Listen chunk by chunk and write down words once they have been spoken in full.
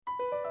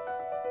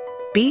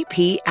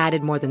BP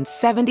added more than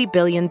 $70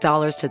 billion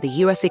to the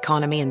U.S.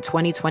 economy in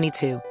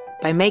 2022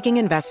 by making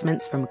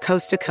investments from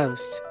coast to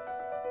coast.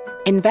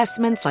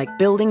 Investments like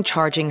building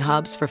charging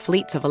hubs for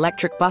fleets of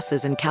electric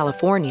buses in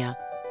California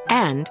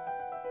and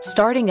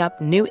starting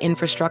up new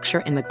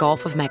infrastructure in the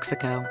Gulf of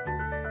Mexico.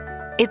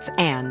 It's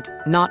and,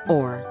 not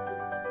or.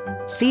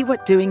 See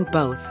what doing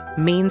both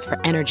means for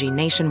energy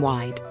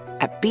nationwide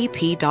at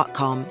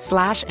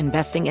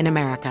bp.com/investing in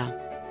America.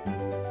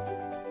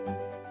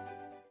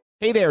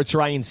 Hey there, it's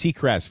Ryan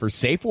Seacrest for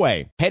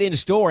Safeway. Head in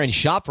store and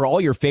shop for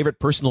all your favorite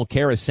personal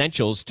care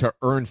essentials to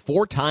earn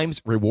 4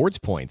 times rewards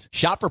points.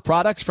 Shop for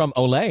products from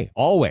Olay,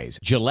 Always,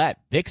 Gillette,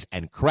 Vicks,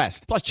 and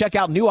Crest. Plus, check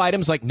out new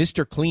items like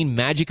Mr. Clean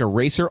Magic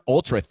Eraser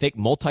Ultra Thick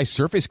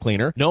Multi-Surface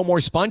Cleaner. No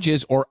more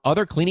sponges or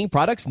other cleaning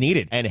products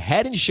needed. And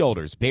Head &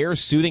 Shoulders Bare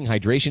Soothing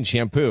Hydration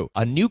Shampoo,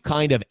 a new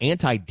kind of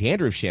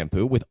anti-dandruff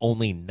shampoo with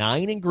only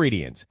 9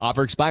 ingredients.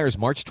 Offer expires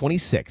March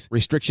 26.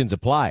 Restrictions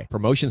apply.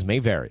 Promotions may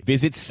vary.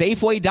 Visit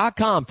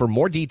Safeway.com for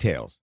more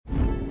details.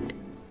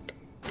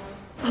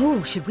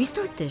 Oh, should we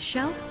start this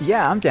show?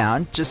 Yeah, I'm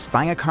down. Just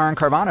buying a car on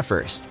Carvana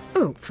first.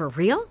 Ooh, for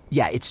real?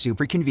 Yeah, it's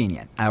super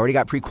convenient. I already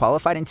got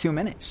pre-qualified in 2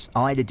 minutes.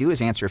 All I had to do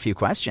is answer a few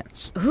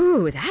questions.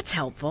 Ooh, that's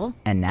helpful.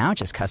 And now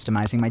just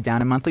customizing my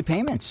down and monthly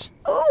payments.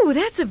 Ooh,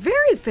 that's a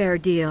very fair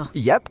deal.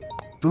 Yep.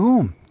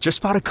 Boom.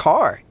 Just bought a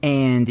car.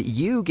 And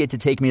you get to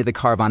take me to the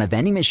Carvana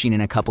vending machine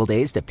in a couple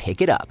days to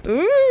pick it up.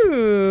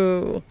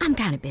 Ooh. I'm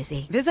kind of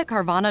busy. Visit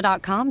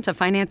Carvana.com to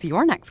finance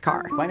your next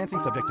car. Financing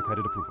subject to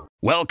credit approval.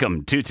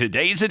 Welcome to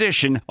today's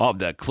edition of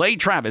the Clay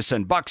Travis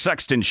and Buck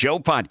Sexton Show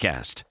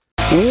podcast.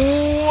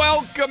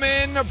 Welcome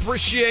in.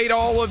 Appreciate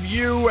all of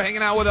you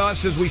hanging out with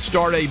us as we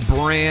start a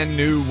brand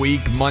new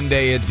week,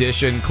 Monday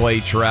edition,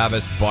 Clay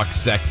Travis, Buck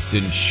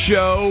Sexton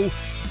Show.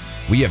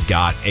 We have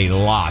got a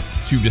lot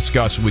to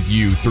discuss with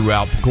you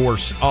throughout the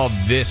course of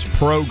this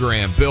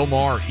program. Bill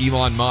Maher,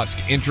 Elon Musk,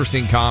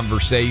 interesting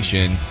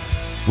conversation.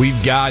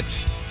 We've got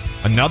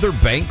another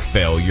bank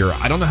failure.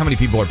 I don't know how many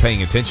people are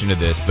paying attention to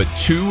this, but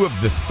 2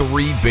 of the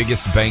 3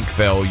 biggest bank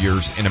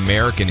failures in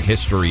American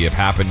history have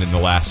happened in the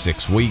last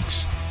 6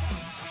 weeks.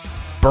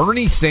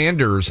 Bernie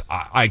Sanders,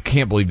 I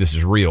can't believe this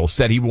is real,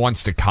 said he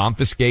wants to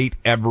confiscate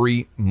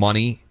every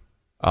money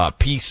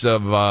piece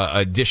of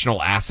additional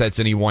assets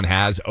anyone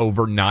has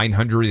over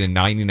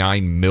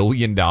 $999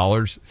 million.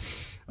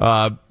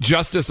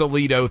 Justice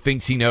Alito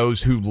thinks he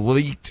knows who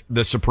leaked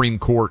the Supreme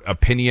Court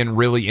opinion.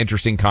 Really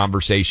interesting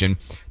conversation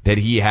that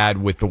he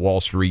had with the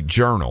Wall Street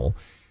Journal.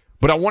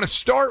 But I want to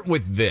start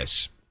with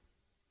this.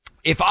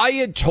 If I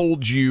had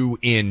told you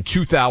in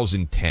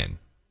 2010,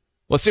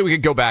 let's say we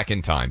could go back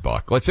in time,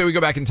 Buck. Let's say we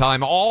go back in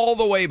time all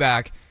the way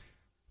back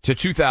to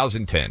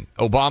 2010,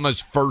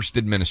 Obama's first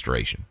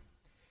administration.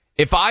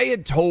 If I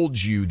had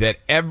told you that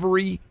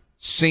every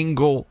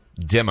single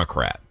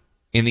Democrat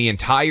in the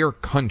entire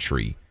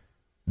country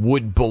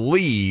would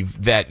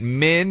believe that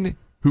men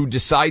who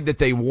decide that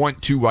they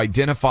want to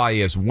identify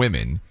as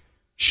women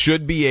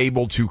should be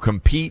able to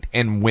compete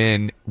and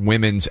win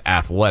women's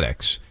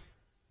athletics,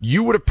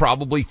 you would have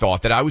probably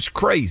thought that I was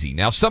crazy.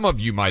 Now, some of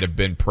you might have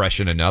been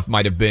prescient enough,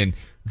 might have been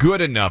good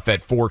enough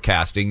at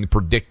forecasting the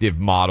predictive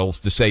models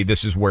to say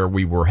this is where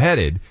we were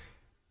headed.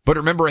 But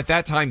remember, at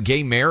that time,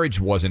 gay marriage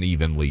wasn't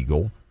even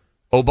legal.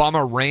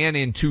 Obama ran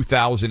in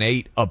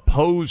 2008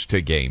 opposed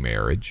to gay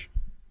marriage.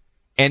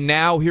 And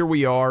now here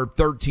we are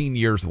 13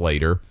 years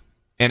later,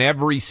 and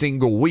every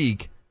single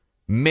week,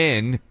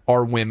 men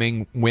are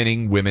winning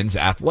women's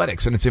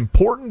athletics. And it's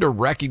important to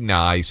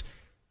recognize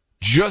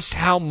just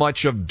how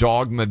much of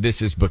dogma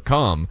this has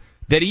become,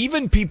 that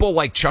even people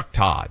like Chuck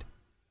Todd,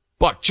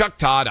 Chuck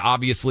Todd,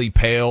 obviously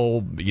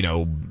pale,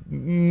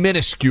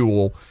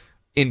 minuscule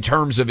in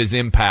terms of his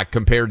impact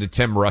compared to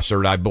Tim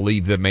Russert, I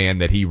believe the man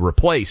that he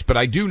replaced. But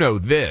I do know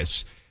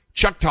this.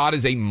 Chuck Todd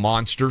is a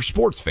monster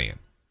sports fan.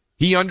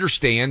 He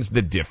understands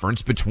the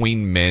difference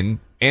between men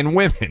and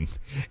women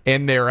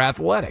and their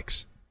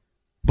athletics.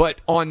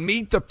 But on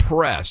Meet the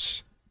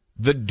Press,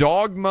 the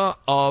dogma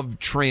of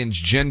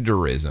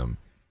transgenderism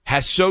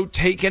has so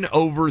taken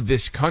over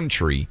this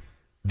country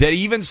that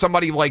even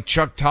somebody like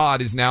Chuck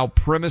Todd is now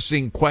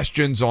premising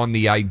questions on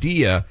the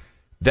idea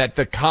that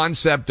the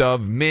concept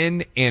of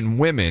men and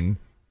women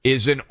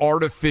is an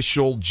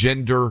artificial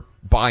gender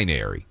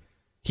binary.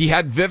 He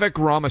had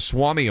Vivek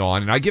Ramaswamy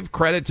on, and I give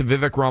credit to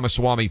Vivek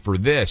Ramaswamy for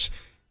this.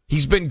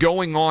 He's been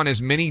going on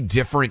as many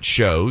different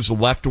shows,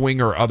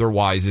 left-wing or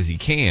otherwise, as he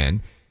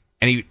can,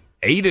 and he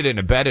aided and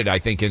abetted, I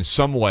think, in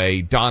some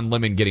way, Don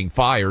Lemon getting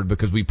fired,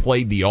 because we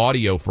played the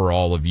audio for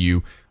all of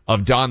you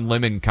of Don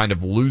Lemon kind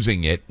of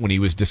losing it when he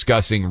was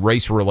discussing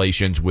race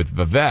relations with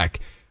Vivek.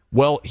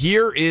 Well,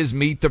 here is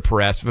Meet the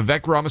Press.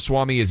 Vivek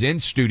Ramaswamy is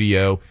in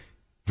studio.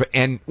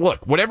 And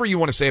look, whatever you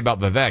want to say about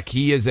Vivek,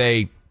 he is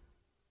a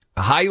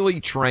highly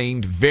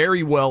trained,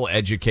 very well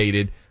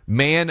educated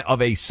man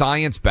of a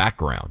science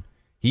background.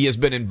 He has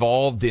been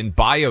involved in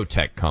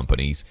biotech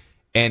companies,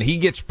 and he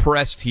gets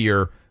pressed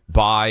here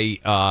by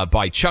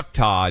Chuck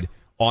Todd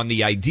on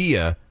the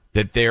idea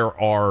that there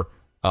are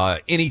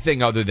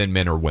anything other than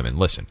men or women.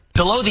 Listen.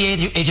 Below the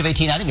age of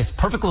 18, I think it's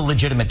perfectly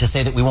legitimate to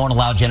say that we won't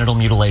allow genital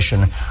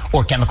mutilation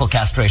or chemical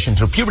castration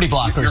through puberty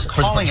blockers.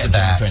 You're calling it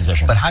that,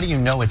 transition. But how do you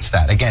know it's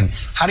that? Again,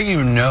 how do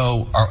you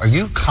know, are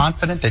you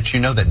confident that you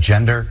know that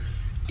gender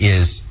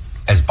is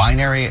as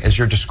binary as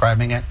you're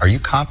describing it? Are you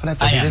confident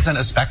that it isn't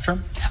a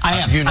spectrum? I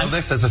am. You know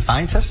this as a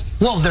scientist?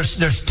 Well,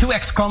 there's two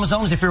X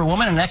chromosomes if you're a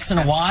woman, an X and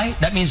a Y.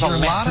 That means you're a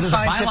man. There's a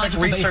lot of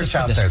scientific research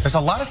out there. There's a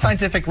lot of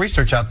scientific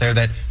research out there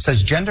that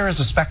says gender is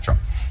a spectrum.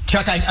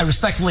 Chuck, I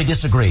respectfully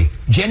disagree.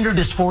 Gender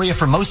dysphoria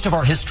for most of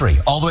our history,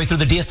 all the way through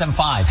the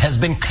DSM-5, has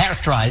been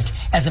characterized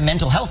as a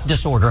mental health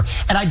disorder.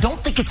 And I don't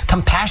think it's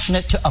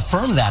compassionate to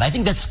affirm that. I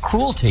think that's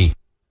cruelty.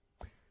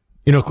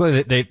 You know,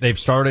 clearly they've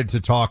started to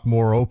talk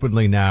more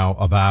openly now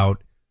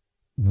about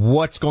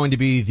what's going to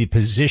be the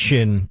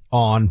position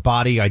on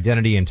body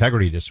identity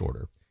integrity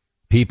disorder.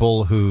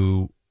 People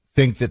who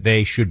think that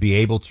they should be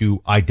able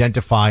to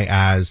identify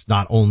as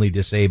not only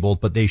disabled,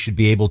 but they should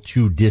be able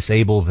to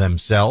disable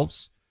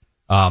themselves.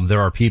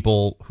 There are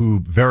people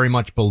who very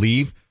much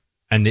believe,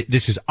 and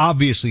this is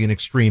obviously an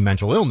extreme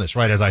mental illness,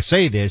 right? As I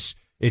say this,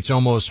 it's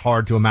almost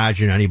hard to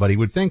imagine anybody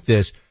would think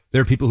this.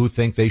 There are people who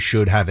think they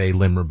should have a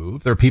limb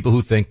removed. There are people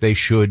who think they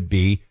should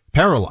be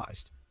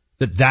paralyzed.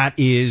 That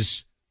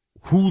is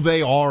who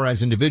they are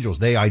as individuals.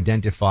 They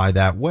identify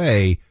that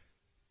way.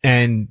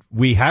 And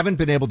we haven't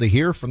been able to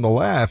hear from the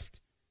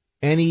left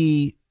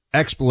any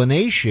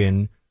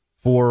explanation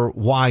for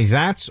why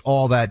that's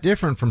all that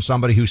different from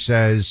somebody who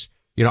says,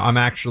 you know, I'm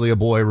actually a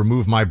boy,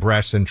 remove my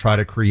breasts and try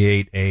to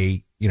create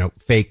a, you know,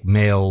 fake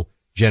male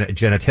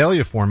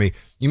genitalia for me.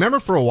 You remember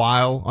for a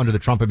while under the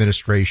Trump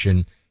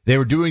administration, they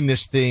were doing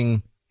this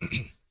thing.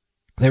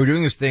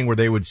 Where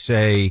they would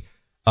say,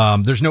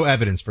 there's no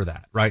evidence for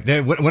that, right?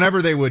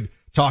 Whenever they would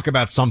talk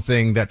about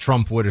something that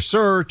Trump would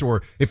assert,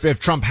 or if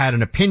Trump had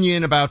an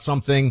opinion about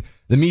something,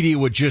 the media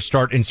would just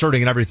start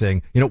inserting in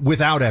everything, you know,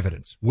 without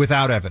evidence.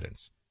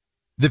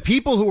 The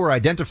people who are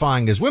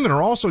identifying as women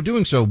are also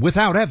doing so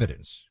without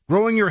evidence.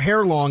 Growing your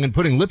hair long and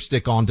putting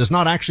lipstick on does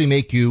not actually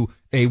make you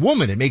a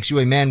woman. It makes you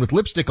a man with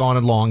lipstick on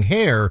and long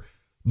hair.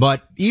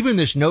 But even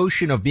this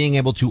notion of being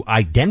able to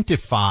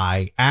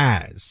identify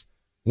as,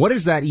 what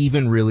does that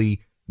even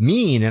really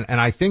mean?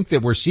 And I think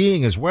that we're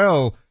seeing as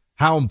well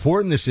how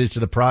important this is to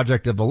the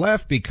project of the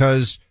left,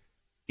 because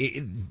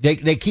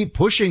they keep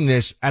pushing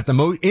this at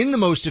in the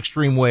most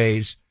extreme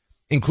ways,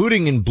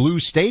 including in blue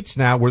states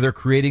now, where they're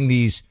creating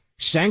these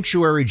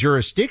sanctuary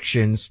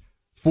jurisdictions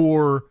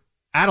for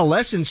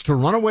adolescents to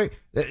run away.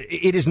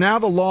 It is now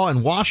the law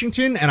in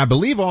Washington, and I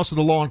believe also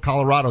the law in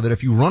Colorado, that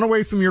if you run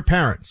away from your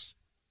parents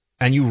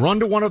and you run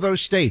to one of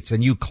those states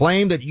and you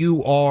claim that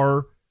you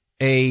are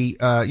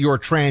you're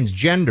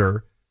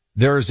transgender,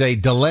 there's a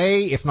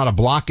delay, if not a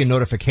block in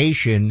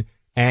notification,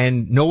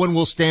 and no one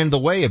will stand in the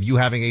way of you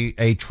having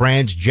a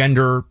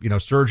transgender, you know,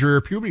 surgery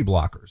or puberty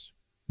blockers.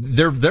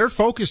 They're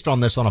focused on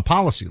this on a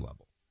policy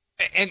level.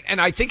 And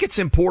I think it's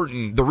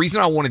important. The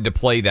reason I wanted to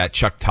play that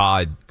Chuck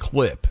Todd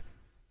clip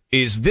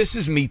is this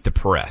is Meet the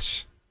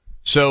Press.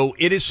 So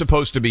it is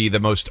supposed to be the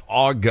most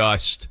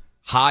august,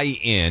 high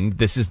end.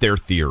 This is their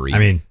theory. I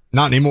mean,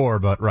 not anymore,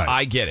 but right.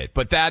 I get it.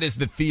 But that is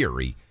the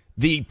theory.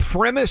 The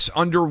premise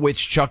under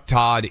which Chuck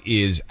Todd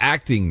is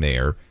acting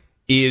there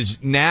is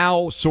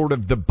now sort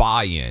of the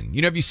buy-in.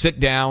 You know, if you sit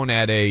down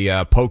at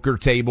a poker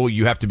table,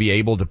 you have to be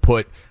able to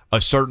put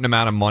a certain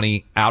amount of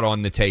money out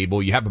on the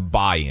table. You have a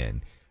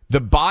buy-in. The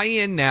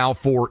buy-in now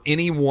for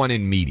anyone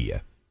in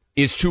media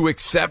is to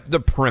accept the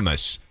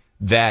premise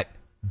that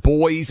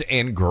boys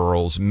and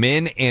girls,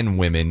 men and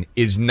women,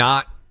 is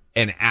not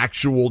an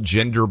actual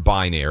gender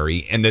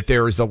binary, and that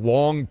there is a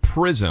long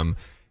prism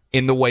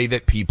in the way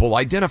that people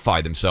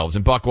identify themselves.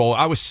 And Buckwell,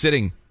 I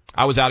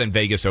was out in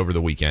Vegas over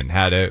the weekend,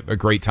 had a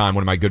great time.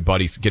 One of my good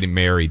buddies getting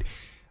married.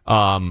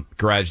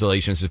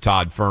 Congratulations to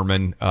Todd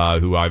Furman,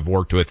 who I've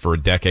worked with for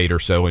a decade or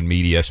so in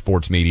media,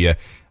 sports media,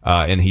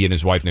 and he and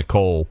his wife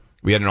Nicole.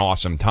 We had an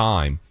awesome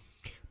time.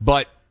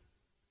 But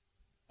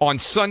on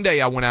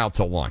Sunday, I went out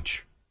to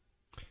lunch,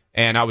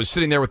 and I was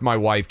sitting there with my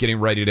wife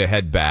getting ready to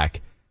head back.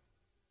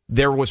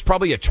 There was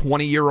probably a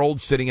 20-year-old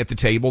sitting at the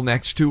table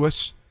next to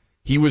us.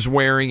 He was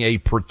wearing a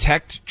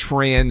Protect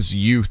Trans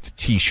Youth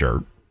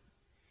t-shirt,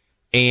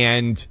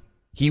 and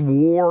he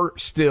wore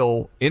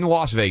still in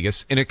Las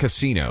Vegas in a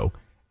casino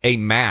a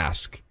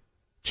mask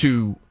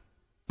to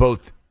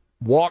both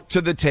walk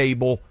to the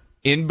table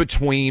in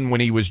between when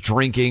he was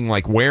drinking,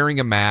 like wearing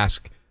a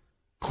mask.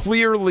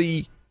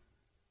 Clearly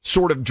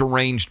sort of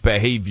deranged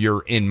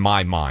behavior in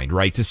my mind,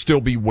 right? To still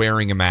be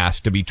wearing a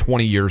mask, to be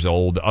 20 years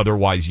old,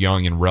 otherwise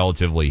young and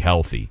relatively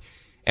healthy.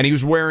 And he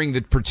was wearing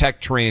the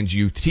Protect Trans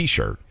Youth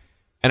t-shirt.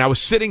 And I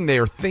was sitting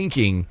there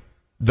thinking,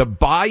 the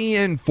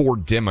buy-in for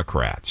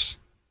Democrats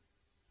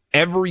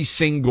every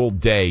single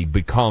day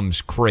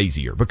becomes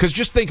crazier. Because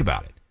just think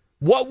about it.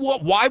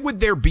 Why would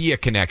there be a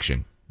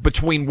connection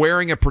between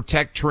wearing a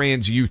Protect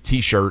Trans Youth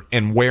t-shirt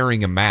and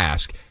wearing a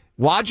mask?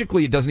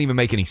 Logically, it doesn't even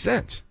make any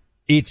sense.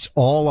 It's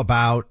all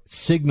about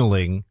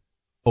signaling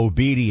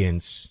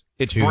obedience.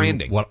 It's to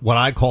branding. What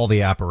I call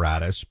the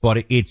apparatus,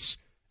 but it's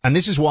And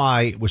this is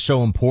why it was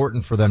so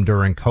important for them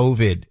during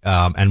COVID.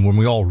 And when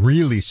we all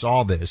really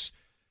saw this,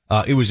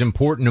 it was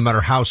important, no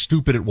matter how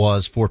stupid it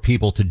was, for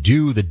people to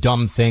do the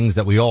dumb things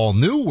that we all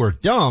knew were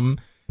dumb,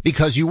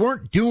 because you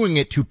weren't doing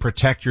it to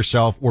protect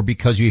yourself or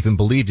because you even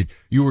believed it.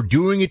 You were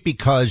doing it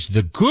because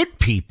the good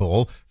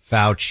people,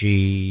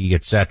 Fauci,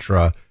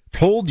 etc.,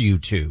 told you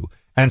to.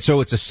 And so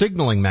it's a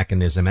signaling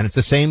mechanism. And it's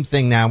the same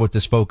thing now with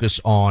this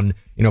focus on,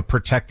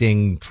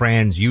 protecting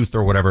trans youth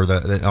or whatever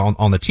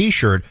on the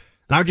T-shirt.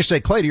 And I would just say,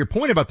 Clay, to your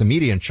point about the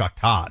media and Chuck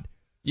Todd.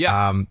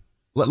 Yeah.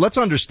 Let's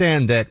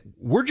understand that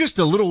we're just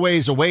a little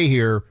ways away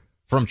here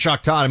from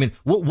Chuck Todd. I mean,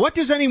 what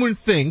does anyone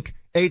think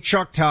a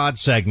Chuck Todd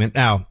segment?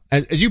 Now,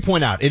 as you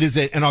point out, it is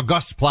an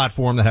august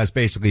platform that has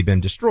basically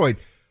been destroyed.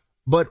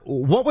 But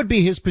what would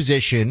be his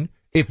position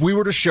if we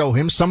were to show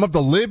him some of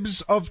the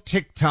libs of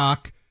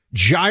TikTok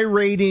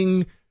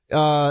gyrating,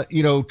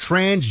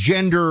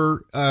 transgender,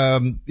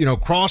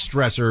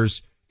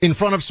 cross-dressers in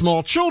front of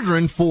small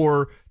children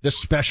for the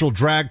special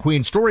drag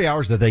queen story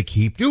hours that they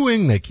keep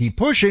doing, they keep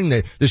pushing.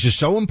 This is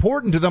so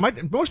important to them.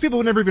 Most people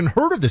have never even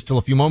heard of this till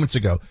a few moments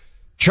ago.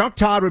 Chuck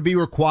Todd would be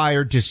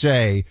required to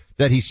say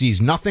that he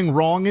sees nothing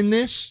wrong in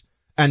this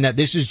and that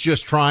this is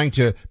just trying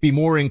to be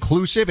more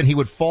inclusive, and he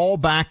would fall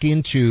back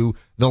into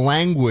the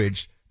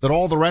language that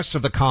all the rest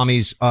of the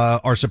commies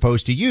are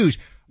supposed to use.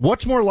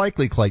 What's more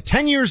likely, Clay?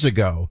 10 years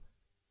ago,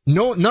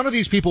 none of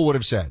these people would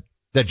have said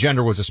that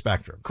gender was a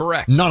spectrum.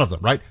 Correct. None of them,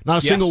 right? Not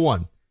a single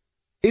one.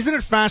 Isn't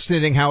it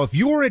fascinating how if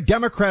you were a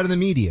Democrat in the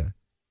media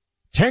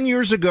 10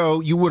 years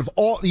ago, you would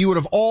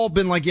have all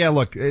been like, yeah,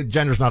 look,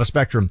 gender's not a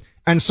spectrum.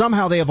 And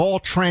somehow they have all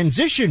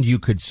transitioned, you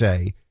could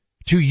say,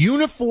 to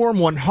uniform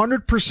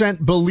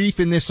 100% belief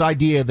in this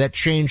idea that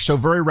changed so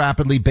very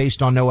rapidly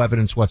based on no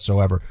evidence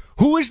whatsoever.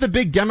 Who is the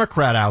big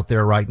Democrat out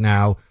there right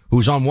now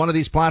who's on one of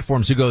these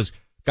platforms who goes,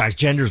 guys,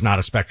 gender's not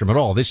a spectrum at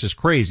all. This is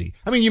crazy.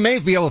 I mean, you may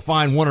be able to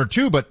find one or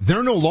two, but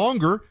they're no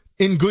longer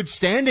in good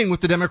standing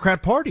with the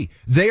Democrat Party.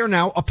 They are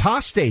now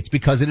apostates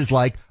because it is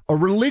like a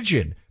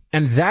religion.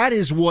 And that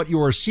is what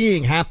you are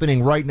seeing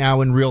happening right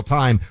now in real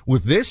time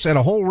with this and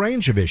a whole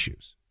range of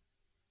issues.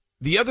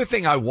 The other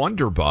thing I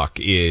wonder, Buck,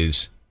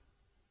 is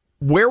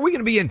where are we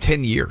going to be in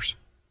 10 years?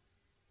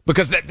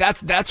 Because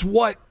that's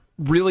what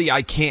really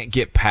I can't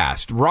get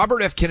past.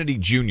 Robert F. Kennedy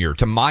Jr.,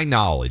 to my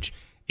knowledge,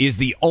 is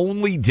the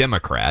only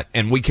Democrat,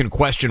 and we can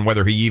question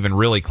whether he even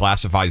really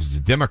classifies as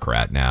a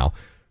Democrat now,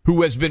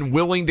 who has been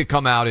willing to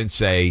come out and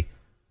say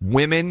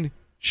women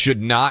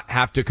should not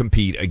have to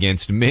compete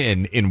against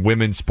men in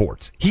women's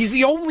sports. He's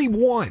the only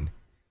one.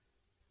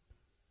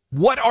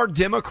 What are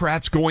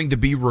Democrats going to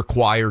be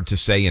required to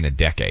say in a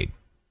decade?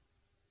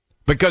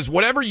 Because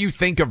whatever you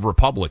think of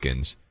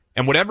Republicans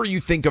and whatever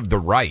you think of the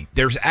right,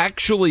 there's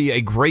actually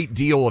a great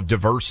deal of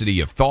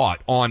diversity of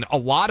thought on a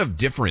lot of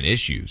different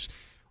issues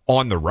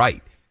on the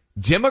right.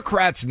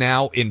 Democrats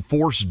now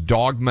enforce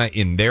dogma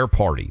in their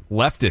party,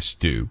 leftists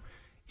do,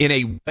 in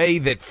a way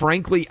that,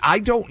 frankly, I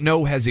don't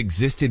know has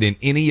existed in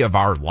any of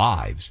our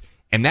lives.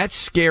 And that's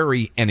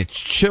scary and it's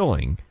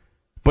chilling,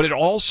 but it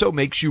also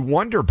makes you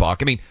wonder, Buck.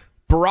 I mean,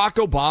 Barack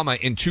Obama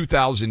in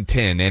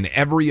 2010 and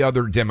every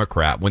other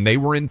Democrat, when they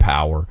were in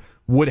power,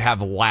 would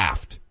have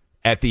laughed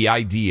at the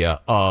idea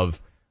of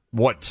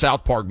what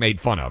South Park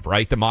made fun of,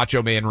 right? The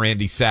Macho Man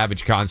Randy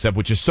Savage concept,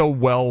 which is so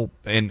well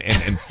and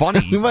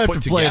funny. We might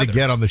have to play it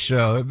again on the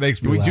show. It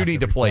makes me laugh. We do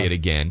need to play it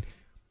again.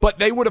 But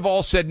they would have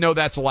all said, no,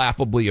 that's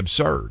laughably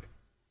absurd.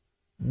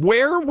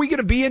 Where are we going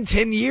to be in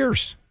 10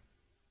 years?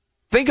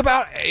 Think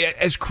about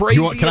as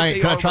crazy can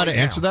as I try to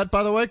answer that,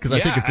 by the way? Because I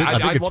think it's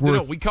love worth... to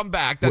know. We come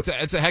back.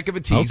 That's a heck of a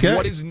tease. Okay.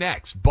 What is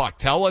next? Buck,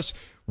 tell us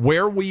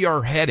where we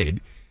are headed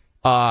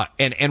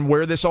and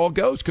where this all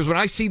goes. Because when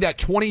I see that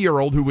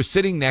 20-year-old who was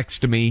sitting next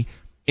to me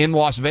in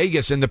Las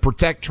Vegas in the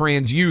Protect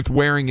Trans Youth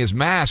wearing his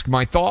mask,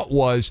 my thought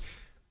was,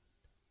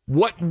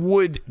 what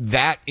would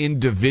that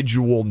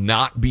individual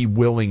not be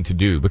willing to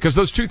do? Because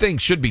those two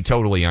things should be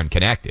totally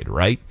unconnected,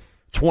 right?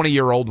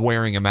 20-year-old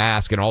wearing a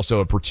mask and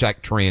also a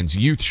Protect Trans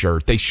Youth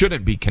shirt. They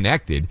shouldn't be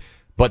connected,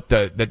 but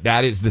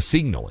that is the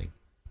signaling.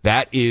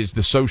 That is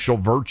the social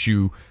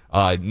virtue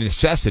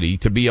necessity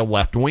to be a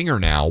left-winger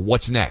now.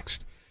 What's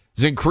next?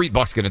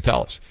 Buck's going to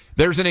tell us.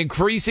 There's an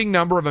increasing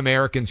number of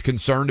Americans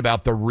concerned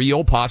about the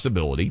real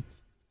possibility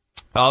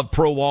of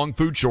prolonged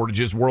food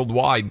shortages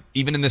worldwide,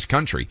 even in this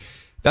country.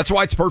 That's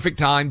why it's perfect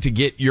time to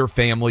get your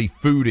family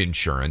food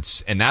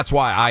insurance, and that's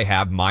why I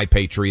have My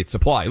Patriot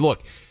Supply.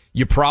 Look,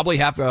 you probably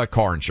have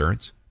car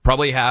insurance,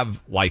 probably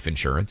have life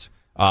insurance,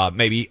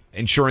 maybe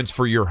insurance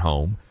for your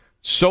home.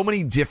 So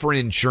many different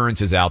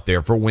insurances out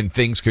there for when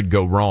things could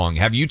go wrong.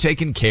 Have you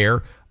taken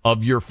care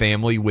of your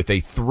family with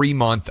a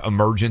 3-month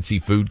emergency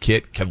food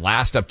kit? Can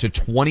last up to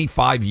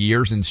 25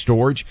 years in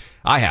storage.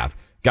 I have.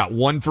 Got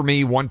one for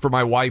me, one for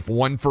my wife,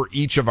 one for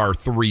each of our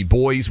 3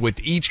 boys. With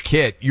each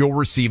kit, you'll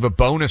receive a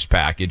bonus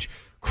package,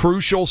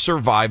 crucial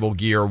survival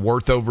gear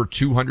worth over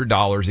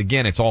 $200.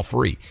 Again, it's all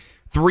free.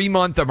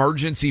 3-month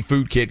emergency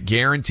food kit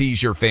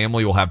guarantees your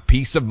family will have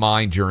peace of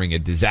mind during a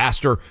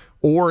disaster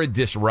or a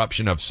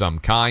disruption of some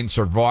kind,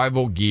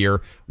 survival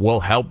gear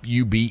will help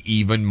you be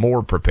even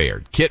more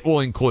prepared. Kit will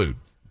include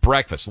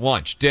breakfast,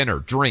 lunch, dinner,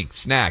 drinks,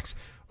 snacks,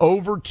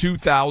 over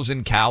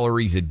 2,000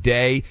 calories a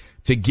day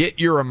to get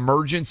your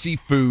emergency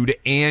food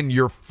and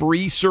your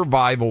free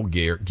survival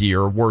gear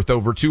worth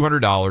over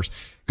 $200.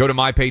 Go to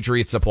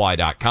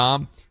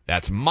mypatriotsupply.com.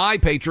 That's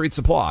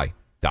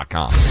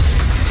mypatriotsupply.com.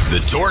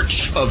 The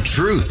torch of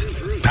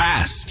truth,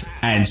 passed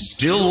and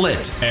still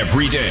lit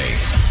every day.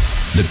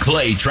 The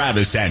Clay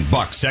Travis and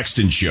Buck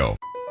Sexton Show.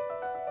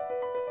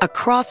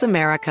 Across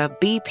America,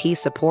 BP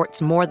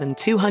supports more than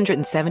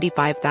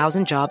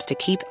 275,000 jobs to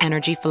keep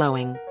energy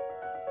flowing.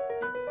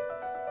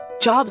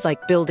 Jobs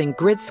like building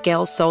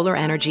grid-scale solar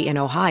energy in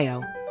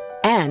Ohio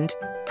and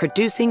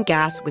producing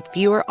gas with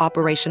fewer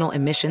operational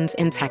emissions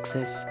in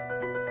Texas.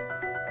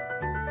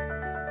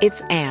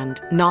 It's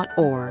and, not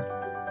or.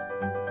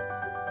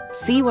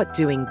 See what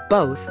doing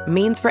both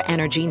means for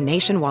energy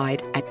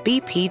nationwide at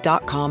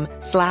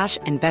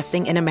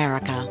bp.com/investing in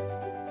America.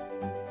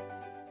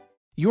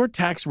 Your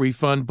tax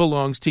refund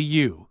belongs to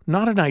you,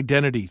 not an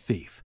identity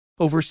thief.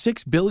 Over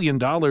 $6 billion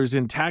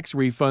in tax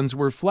refunds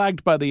were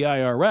flagged by the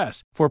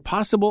IRS for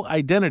possible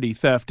identity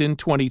theft in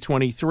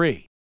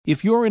 2023.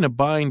 If you're in a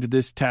bind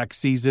this tax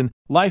season,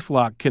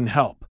 LifeLock can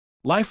help.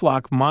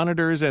 LifeLock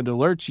monitors and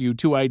alerts you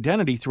to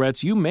identity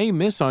threats you may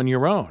miss on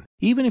your own,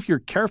 even if you're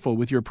careful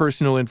with your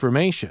personal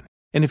information.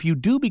 And if you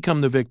do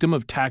become the victim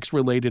of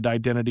tax-related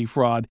identity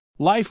fraud,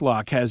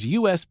 LifeLock has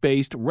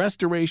U.S.-based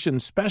restoration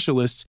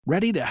specialists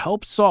ready to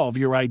help solve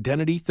your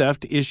identity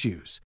theft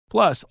issues.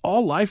 Plus,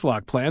 all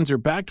LifeLock plans are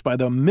backed by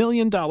the $1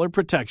 Million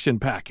Protection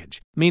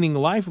Package, meaning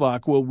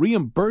LifeLock will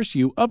reimburse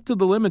you up to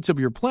the limits of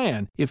your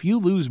plan if you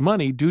lose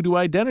money due to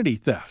identity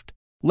theft.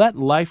 Let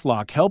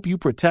LifeLock help you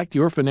protect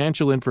your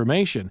financial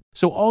information,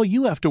 so all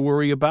you have to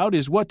worry about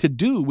is what to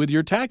do with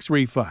your tax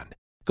refund.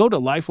 Go to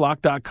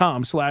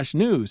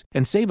LifeLock.com/news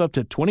and save up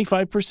to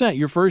 25%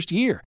 your first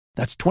year.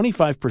 That's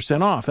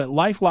 25% off at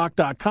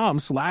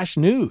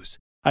LifeLock.com/news.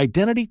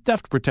 Identity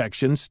theft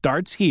protection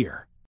starts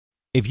here.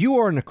 If you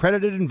are an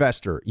accredited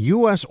investor,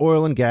 U.S.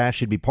 oil and gas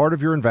should be part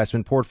of your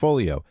investment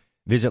portfolio.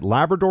 Visit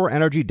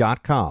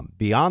LabradorEnergy.com.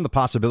 Beyond the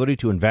possibility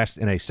to invest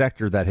in a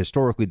sector that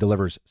historically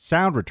delivers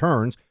sound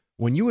returns,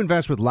 when you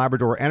invest with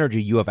Labrador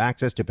Energy, you have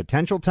access to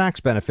potential tax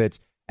benefits,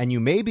 and you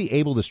may be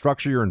able to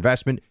structure your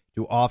investment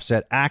to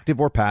offset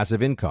active or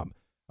passive income.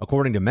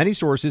 According to many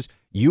sources,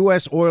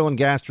 U.S. oil and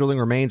gas drilling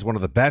remains one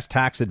of the best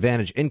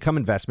tax-advantaged income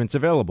investments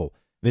available.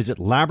 Visit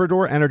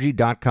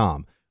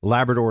LabradorEnergy.com.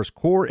 Labrador's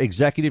core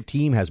executive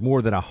team has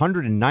more than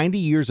 190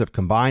 years of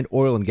combined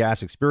oil and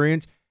gas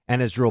experience and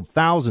has drilled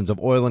thousands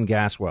of oil and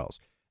gas wells.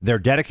 They're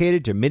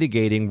dedicated to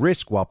mitigating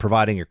risk while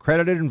providing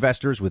accredited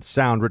investors with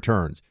sound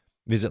returns.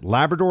 Visit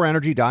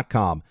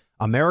LabradorEnergy.com.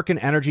 American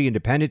energy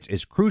independence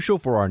is crucial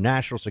for our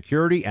national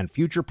security and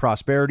future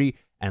prosperity,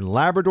 and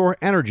Labrador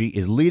Energy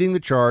is leading the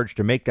charge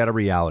to make that a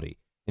reality.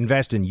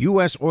 Invest in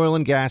U.S. oil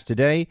and gas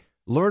today.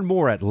 Learn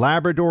more at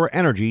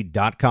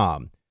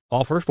LabradorEnergy.com.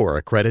 Offer for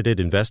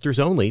accredited investors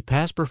only.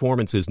 Past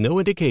performance is no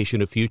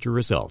indication of future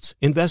results.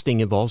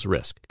 Investing involves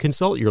risk.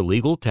 Consult your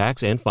legal,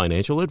 tax, and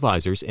financial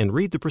advisors and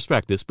read the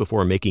prospectus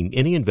before making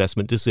any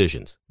investment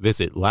decisions.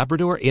 Visit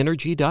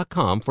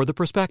LabradorEnergy.com for the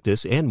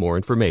prospectus and more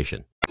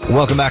information.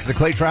 Welcome back to the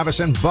Clay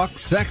Travis and Buck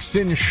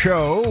Sexton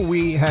Show.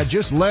 We had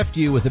just left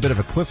you with a bit of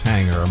a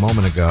cliffhanger a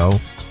moment ago.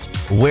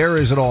 Where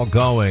is it all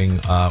going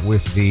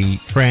with the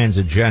trans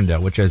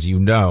agenda, which, as you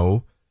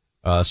know,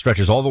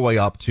 stretches all the way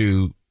up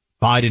to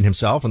Biden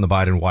himself and the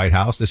Biden White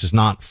House. This is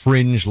not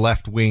fringe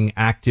left-wing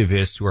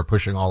activists who are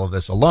pushing all of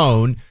this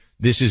alone.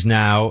 This is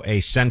now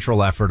a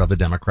central effort of the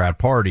Democrat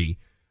Party.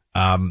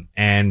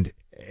 And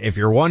if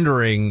you're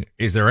wondering,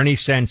 is there any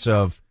sense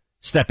of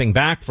stepping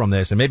back from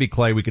this? And maybe,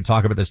 Clay, we could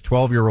talk about this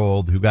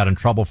 12-year-old who got in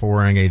trouble for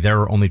wearing a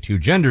 "There Are Only Two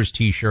Genders"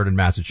 t-shirt in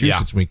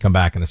Massachusetts when we come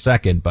back in a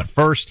second. But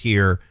first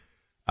here,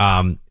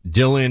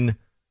 Dylan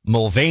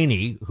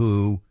Mulvaney,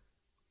 who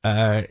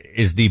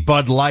is the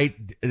Bud Light,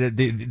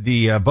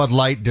 the Bud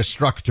Light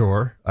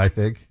destructor, I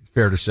think,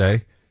 fair to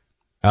say.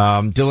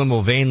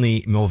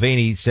 Dylan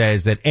Mulvaney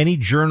says that any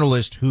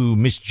journalist who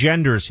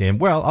misgenders him,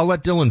 well, I'll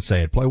let Dylan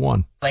say it. Play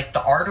one. Like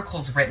the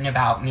articles written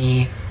about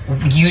me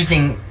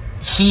using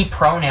he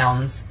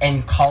pronouns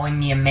and calling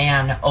me a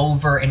man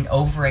over and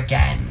over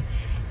again.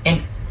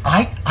 And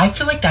I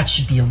feel like that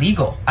should be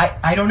illegal.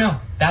 I don't know.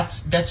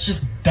 That's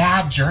just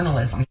bad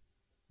journalism.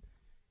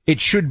 It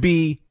should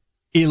be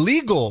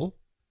illegal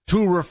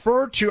to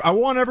refer to, I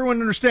want everyone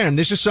to understand,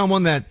 this is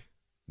someone that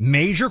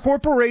major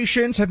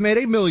corporations have made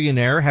a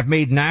millionaire, have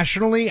made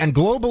nationally and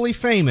globally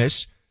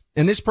famous,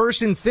 and this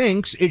person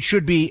thinks it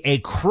should be a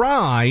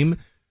crime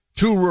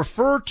to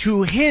refer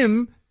to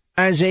him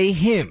as a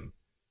him.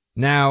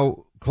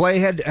 Now,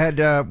 Clay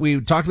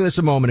we talked about this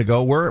a moment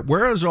ago.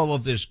 Where is all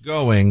of this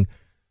going?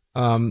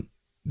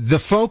 The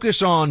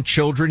focus on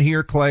children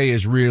here, Clay,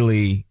 is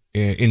really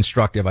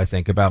instructive, I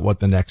think, about what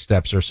the next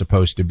steps are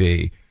supposed to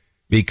be.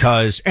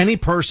 Because any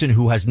person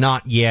who has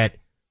not yet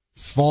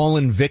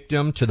fallen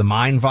victim to the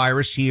mind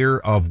virus here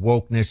of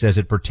wokeness as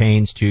it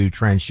pertains to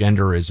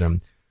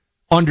transgenderism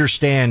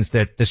understands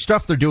that the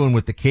stuff they're doing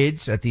with the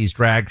kids at these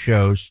drag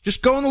shows,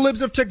 just go on the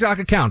Libs of TikTok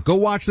account, go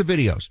watch the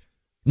videos.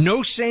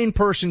 No sane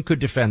person could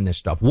defend this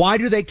stuff. Why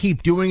do they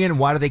keep doing it and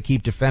why do they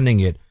keep defending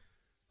it?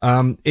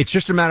 It's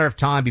just a matter of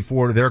time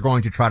before they're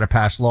going to try to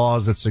pass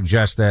laws that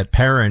suggest that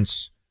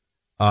parents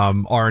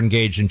are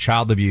engaged in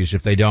child abuse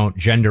if they don't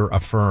gender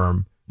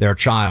affirm their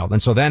child.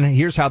 And so then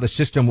here's how the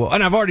system will,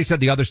 and I've already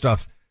said the other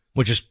stuff,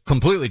 which is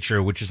completely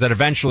true, which is that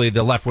eventually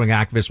the left-wing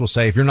activists will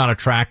say, if you're not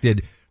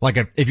attracted, like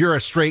if you're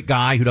a straight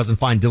guy who doesn't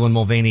find Dylan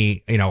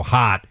Mulvaney,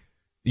 hot,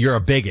 you're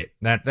a bigot.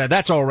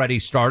 That's already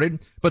started.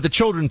 But the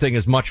children thing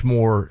is much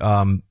more,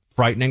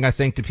 frightening, I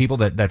think, to people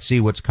that see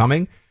what's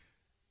coming.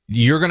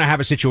 You're going to have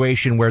a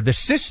situation where the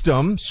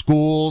system,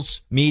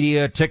 schools,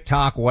 media,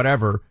 TikTok,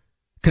 whatever,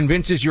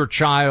 convinces your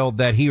child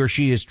that he or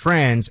she is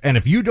trans. And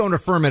if you don't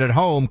affirm it at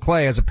home,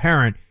 Clay, as a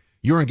parent,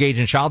 you're engaged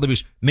in child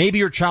abuse. Maybe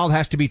your child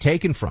has to be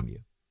taken from you.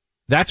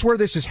 That's where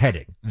this is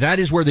heading. That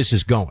is where this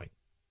is going.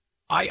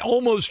 I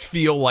almost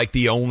feel like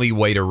the only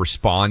way to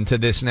respond to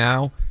this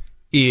now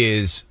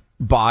is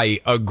by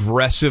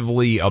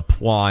aggressively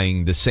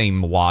applying the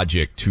same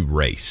logic to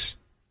race.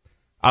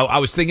 I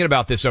was thinking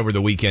about this over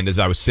the weekend as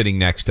I was sitting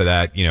next to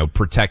that,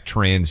 protect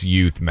trans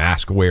youth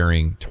mask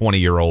wearing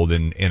 20-year-old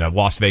in a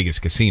Las Vegas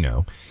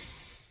casino.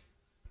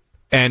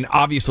 And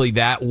obviously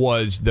that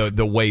was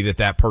the way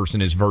that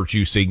person is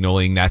virtue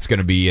signaling. That's going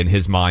to be, in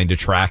his mind,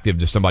 attractive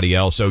to somebody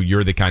else. So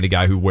you're the kind of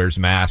guy who wears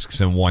masks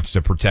and wants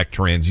to protect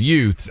trans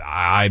youth.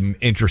 I'm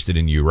interested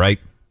in you, right?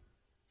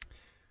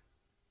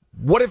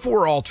 What if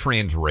we're all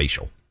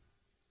transracial?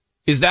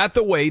 Is that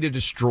the way to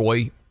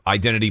destroy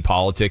identity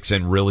politics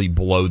and really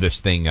blow this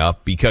thing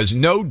up? Because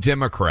no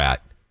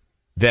Democrat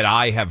that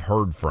I have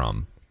heard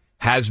from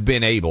has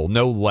been able,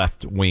 no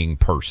left-wing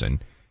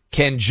person,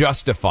 can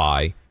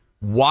justify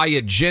why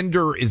a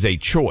gender is a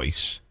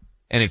choice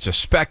and it's a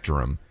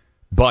spectrum,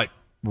 but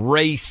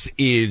race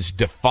is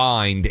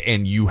defined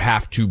and you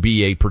have to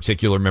be a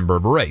particular member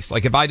of a race.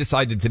 Like if I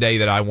decided today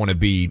that I want to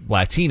be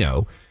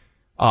Latino,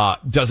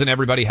 doesn't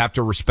everybody have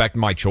to respect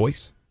my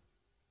choice?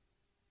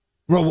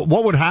 Well,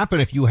 what would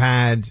happen if you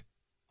had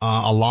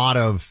a lot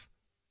of,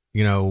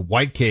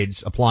 white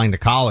kids applying to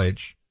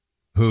college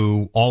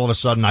who all of a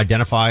sudden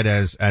identified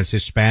as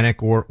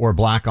Hispanic or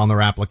black on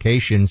their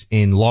applications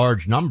in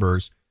large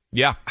numbers?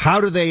 Yeah. How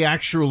do they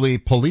actually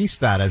police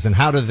that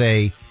how do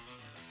they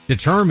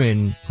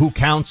determine who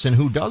counts and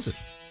who doesn't?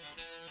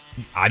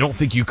 I don't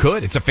think you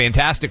could. It's a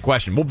fantastic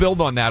question. We'll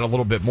build on that a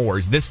little bit more.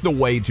 Is this the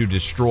way to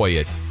destroy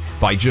it?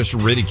 By just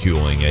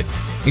ridiculing it.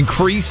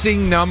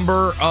 Increasing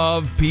number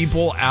of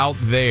people out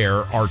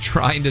there are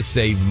trying to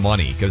save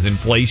money because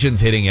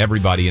inflation's hitting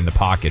everybody in the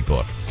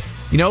pocketbook.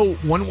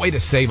 One way to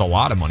save a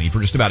lot of money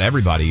for just about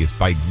everybody is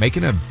by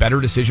making a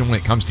better decision when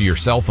it comes to your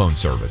cell phone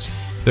service.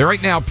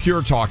 Right now,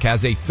 Pure Talk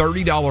has a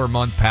 $30 a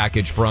month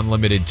package for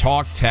unlimited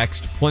talk,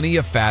 text, plenty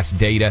of fast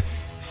data.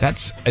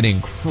 That's an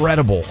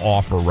incredible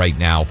offer right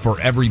now for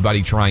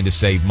everybody trying to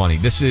save money.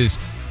 This is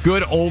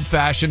good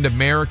old-fashioned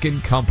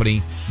American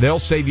company. They'll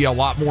save you a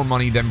lot more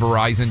money than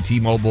Verizon,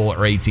 T-Mobile,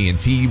 or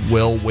AT&T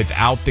will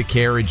without the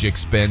carriage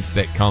expense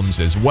that comes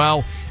as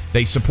well.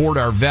 They support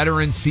our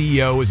veteran.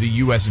 CEO is a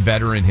U.S.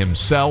 veteran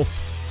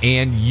himself,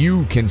 and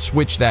you can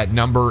switch that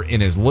number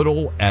in as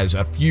little as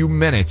a few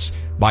minutes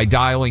by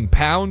dialing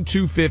pound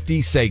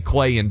 250, say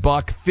Clay and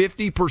Buck,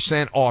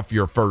 50% off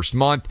your first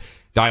month.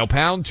 Dial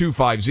pound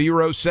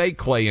 250, say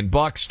Clay and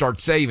Buck, start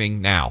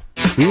saving now.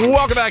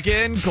 Welcome back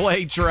in,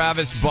 Clay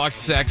Travis, Buck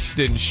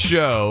Sexton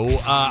Show.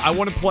 I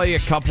want to play a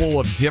couple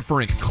of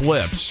different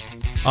clips,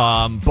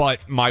 but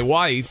my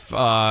wife,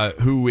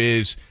 who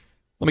is,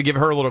 let me give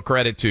her a little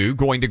credit too,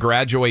 going to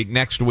graduate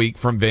next week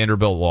from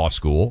Vanderbilt Law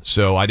School.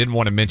 So I didn't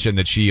want to mention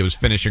that she was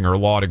finishing her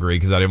law degree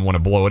because I didn't want to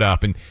blow it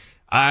up. And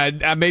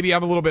maybe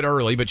I'm a little bit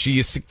early, but she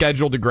is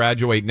scheduled to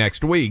graduate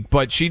next week.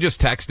 But she just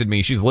texted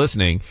me. She's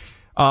listening.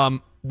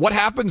 What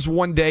happens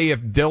one day if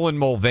Dylan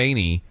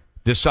Mulvaney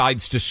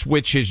decides to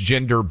switch his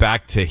gender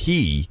back to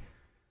he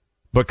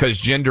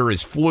because gender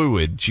is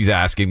fluid? She's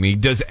asking me,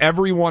 does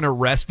everyone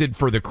arrested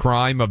for the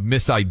crime of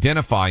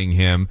misidentifying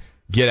him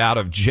get out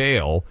of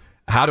jail?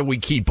 How do we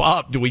keep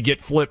up? Do we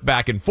get flipped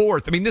back and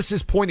forth? I mean, this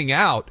is pointing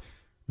out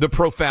the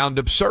profound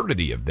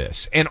absurdity of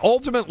this. And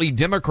ultimately,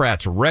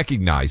 Democrats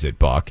recognize it,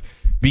 Buck,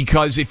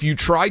 because if you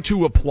try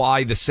to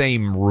apply the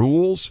same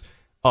rules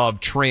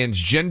of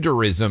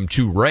transgenderism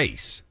to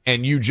race,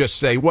 and you just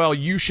say, well,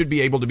 you should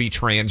be able to be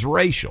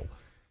transracial.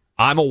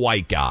 I'm a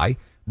white guy,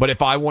 but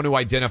if I want to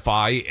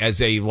identify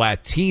as a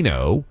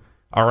Latino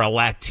or a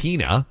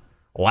Latina,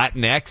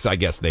 Latinx, I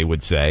guess they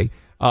would say,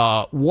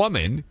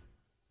 woman,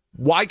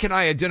 why can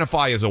I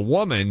identify as a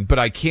woman, but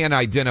I can't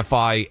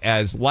identify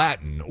as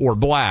Latin or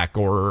black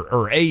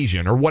or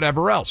Asian or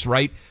whatever else,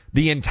 right?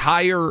 The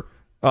entire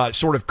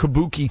sort of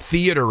kabuki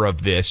theater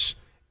of this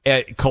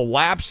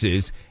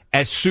collapses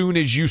as soon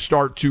as you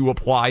start to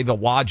apply the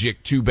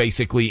logic to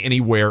basically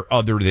anywhere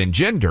other than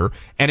gender.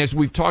 And as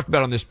we've talked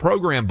about on this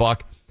program,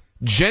 Buck,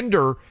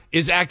 gender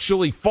is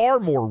actually far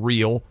more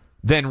real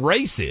than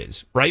race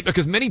is, right?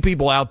 Because many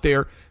people out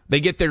there, they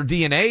get their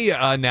DNA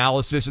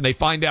analysis and they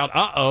find out,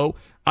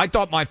 I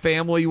thought my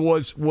family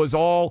was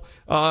all,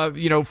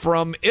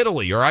 from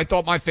Italy, or I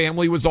thought my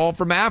family was all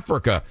from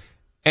Africa.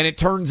 And it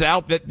turns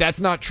out that that's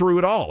not true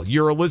at all.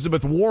 You're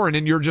Elizabeth Warren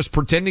and you're just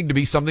pretending to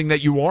be something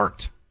that you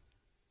aren't.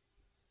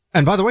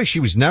 And by the way, she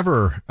was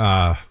never,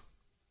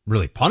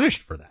 really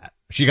punished for that.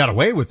 She got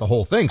away with the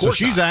whole thing. So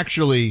she's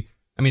actually,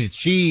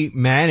 she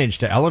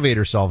managed to elevate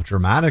herself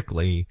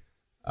dramatically,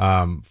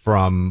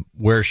 from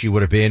where she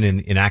would have been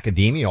in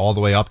academia all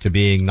the way up to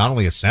being not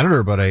only a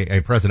senator, but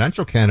a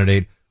presidential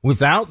candidate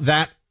without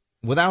that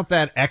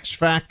X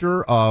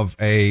factor of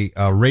a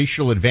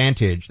racial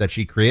advantage that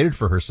she created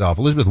for herself.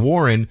 Elizabeth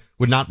Warren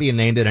would not be a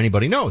name that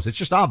anybody knows. It's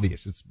just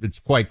obvious. It's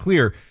quite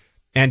clear.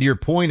 And to your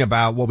point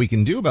about what we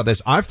can do about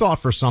this, I've thought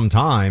for some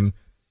time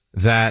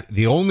that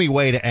the only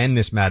way to end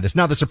this madness,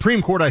 now the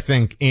Supreme Court, I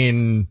think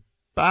in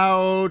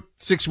about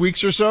 6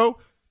 weeks or so,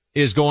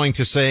 is going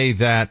to say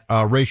that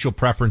racial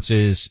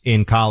preferences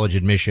in college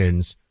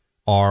admissions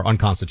are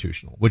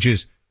unconstitutional, which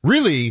is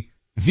really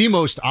the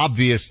most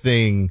obvious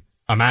thing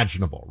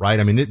imaginable, right?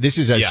 I mean, this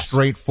is as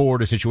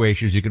straightforward a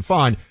situation as you can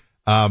find.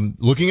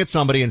 Looking at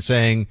somebody and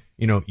saying,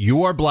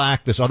 you are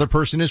black, this other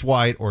person is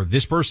white, or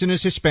this person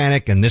is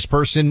Hispanic, and this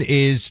person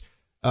is,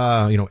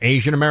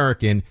 Asian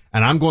American,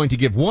 and I'm going to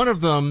give one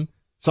of them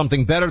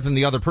something better than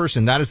the other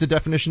person. That is the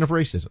definition of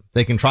racism.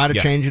 They can try to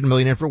change it in a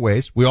million different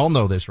ways. We all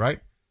know this, right?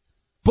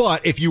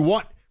 But if you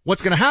want,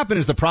 what's going to happen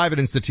is the private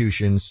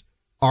institutions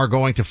are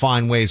going to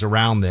find ways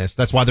around this.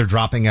 That's why they're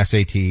dropping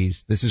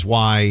SATs. This is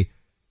why,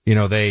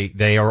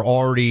 they are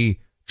already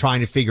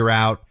trying to figure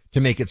out to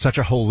make it such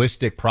a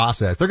holistic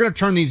process. They're going to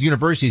turn these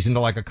universities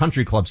into like a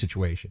country club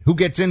situation. Who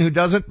gets in, who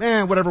doesn't?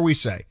 Whatever we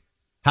say.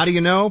 How do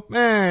you know?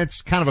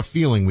 It's kind of a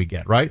feeling we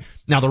get, right?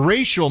 Now, the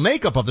racial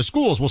makeup of the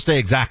schools will stay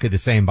exactly the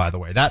same, by the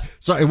way.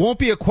 So it won't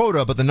be a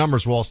quota, but the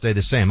numbers will all stay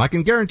the same. I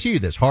can guarantee you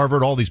this.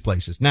 Harvard, all these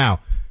places. Now,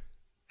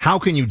 how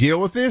can you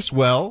deal with this?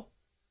 Well,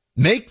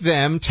 make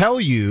them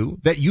tell you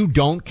that you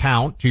don't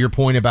count, to your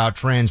point about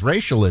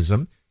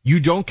transracialism, you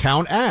don't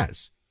count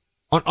as.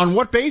 On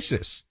what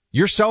basis?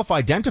 You're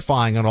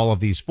self-identifying on all of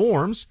these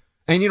forms,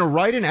 and,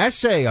 write an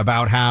essay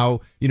about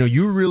how,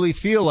 you really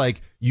feel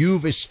like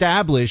you've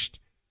established,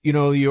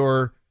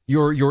 your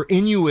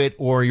Inuit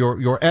or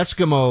your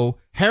Eskimo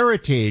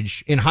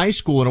heritage in high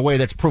school in a way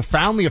that's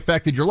profoundly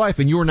affected your life,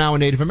 and you are now a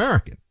Native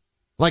American.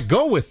 Like,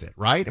 go with it,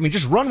 right?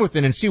 Just run with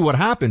it and see what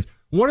happens.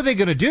 What are they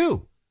going to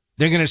do?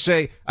 They're going to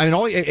say,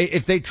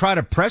 if they try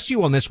to press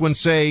you on this one,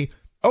 say,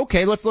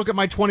 okay, let's look at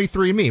my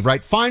 23andMe,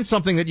 right? Find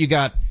something that you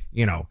got,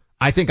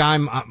 I think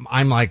I'm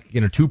like,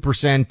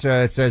 2%,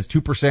 it says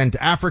 2%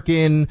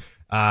 African.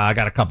 I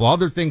got a couple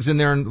other things in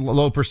there in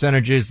low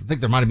percentages. I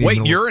think there might have been.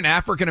 Wait, you're an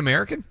African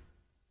American?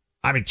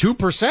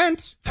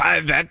 2%?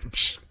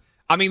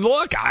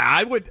 Look,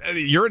 I would,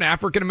 you're an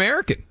African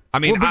American.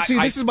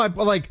 This is my,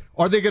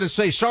 are they going to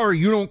say, sorry,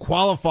 you don't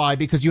qualify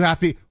because you have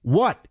to be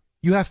what?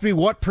 You have to be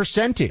what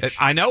percentage?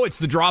 I know, it's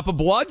the drop of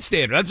blood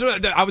standard. That's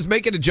what, I was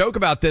making a joke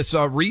about this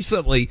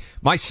recently.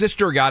 My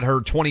sister got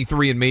her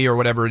 23andMe or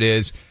whatever it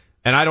is,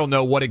 and I don't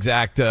know what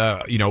exact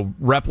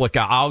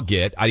replica I'll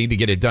get. I need to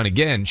get it done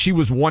again. She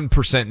was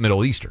 1%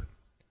 Middle Eastern.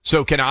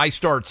 So can I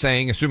start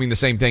saying, assuming the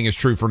same thing is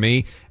true for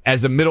me,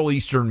 as a Middle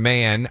Eastern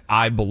man,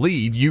 I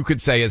believe you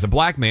could say as a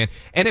black man,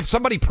 and if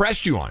somebody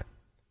pressed you on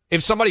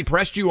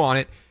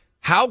it,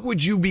 how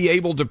would you be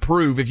able to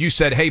prove if you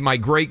said, hey, my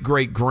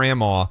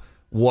great-great-grandma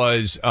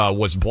was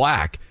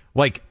black?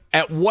 Like,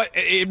 at what,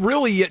 it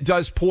really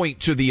does point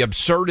to the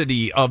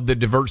absurdity of the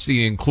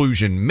diversity and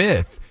inclusion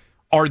myth.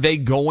 Are they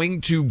going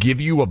to give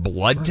you a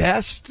blood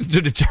test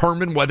to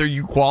determine whether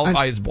you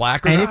qualify as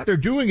black or not? And if they're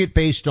doing it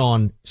based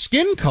on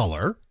skin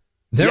color,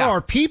 there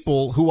are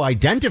people who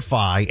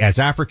identify as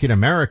African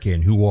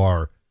American who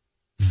are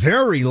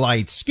very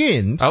light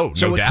skinned. Oh,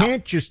 so no it doubt.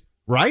 Can't just,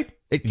 right?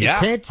 It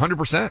can't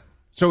 100%.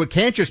 So it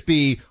can't just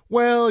be,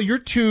 well, you're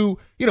too,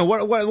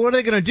 what are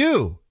they going to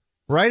do?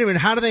 Right?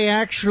 how do they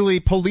actually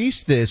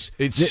police this?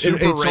 It's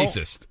super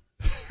racist.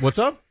 What's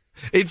up?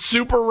 It's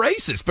super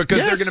racist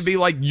because they're going to be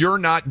like, you're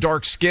not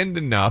dark-skinned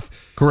enough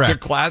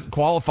to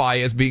qualify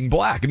as being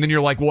black. And then you're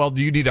like, well,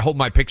 do you need to hold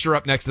my picture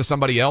up next to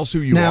somebody else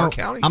who you are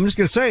counting? I'm just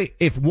going to say,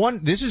 by the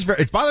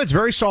way, it's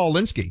very Saul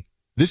Alinsky.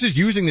 This is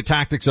using the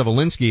tactics of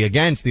Alinsky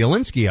against the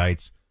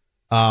Alinskyites,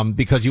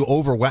 because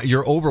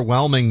you're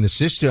overwhelming the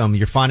system,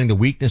 you're finding the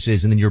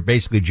weaknesses, and then you're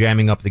basically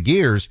jamming up the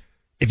gears.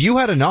 If you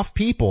had enough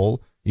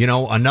people,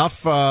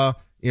 enough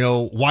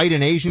white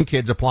and Asian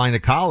kids applying to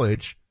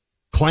college,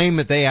 claim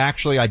that they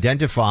actually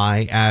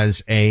identify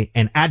as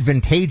an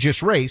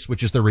advantageous race,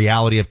 which is the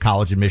reality of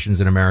college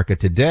admissions in America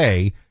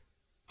today,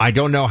 I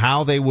don't know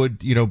how they would,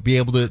 be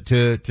able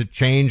to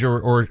change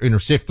or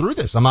sift through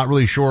this. I'm not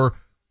really sure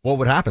what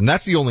would happen.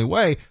 That's the only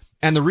way.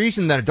 And the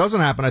reason that it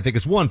doesn't happen, I think,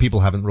 is one, people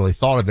haven't really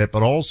thought of it,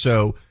 but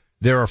also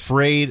they're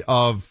afraid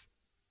of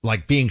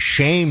being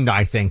shamed,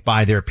 I think,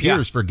 by their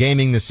peers for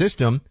gaming the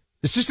system.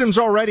 The system's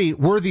already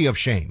worthy of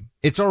shame.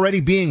 It's already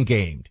being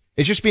gamed.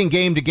 It's just being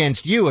gamed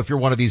against you if you're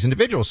one of these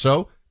individuals.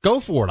 So go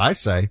for it. I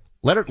say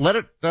let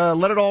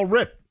it all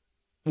rip.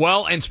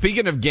 Well, and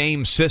speaking of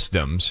game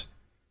systems,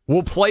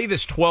 we'll play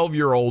this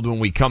 12-year-old when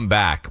we come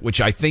back,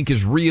 which I think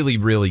is really,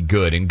 really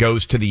good and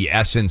goes to the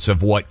essence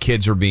of what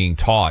kids are being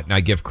taught. And I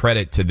give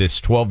credit to this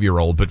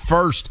 12-year-old. But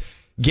first,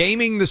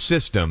 gaming the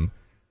system.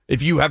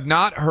 If you have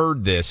not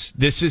heard this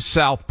is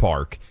South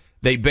Park.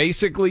 They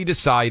basically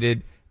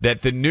decided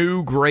that the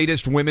new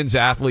greatest women's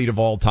athlete of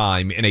all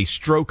time, in a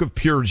stroke of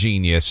pure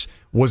genius,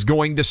 was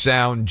going to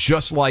sound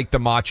just like the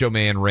Macho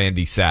Man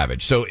Randy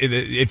Savage. So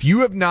if you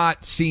have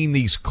not seen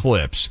these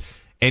clips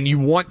and you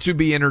want to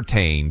be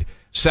entertained,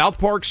 South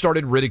Park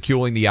started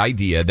ridiculing the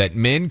idea that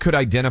men could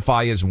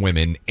identify as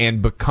women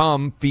and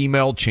become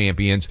female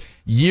champions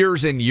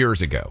years and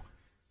years ago.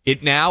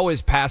 It now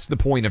is past the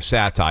point of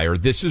satire.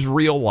 This is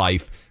real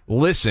life.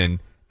 Listen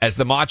as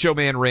the Macho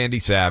Man Randy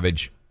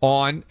Savage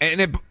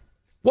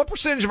what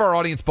percentage of our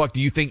audience, Buck, do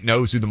you think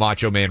knows who the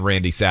Macho Man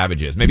Randy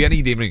Savage is? Maybe I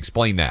need to even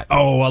explain that.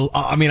 Oh, well,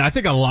 I mean, I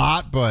think a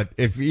lot, but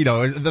if,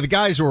 the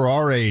guys who are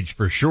our age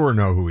for sure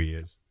know who he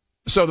is.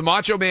 So the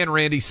Macho Man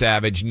Randy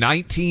Savage,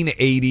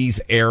 1980s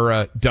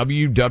era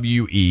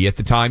WWE, at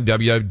the time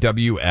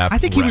WWF. I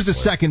think he was the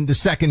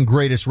second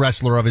greatest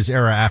wrestler of his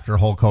era after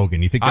Hulk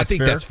Hogan. You think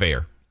that's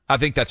fair? I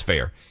think that's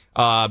fair.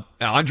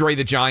 Andre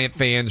the Giant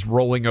fans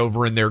rolling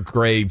over in their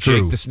grave.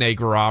 True. Jake the Snake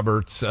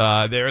Roberts. There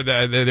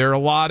are a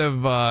lot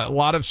of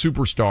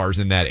superstars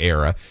in that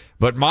era.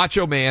 But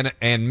Macho Man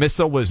and Miss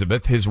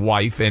Elizabeth, his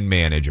wife and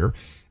manager.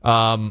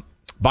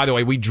 By the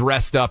way, we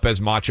dressed up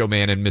as Macho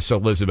Man and Miss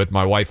Elizabeth.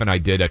 My wife and I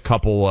did a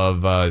couple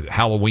of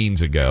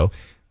Halloweens ago.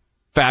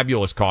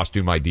 Fabulous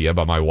costume idea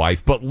by my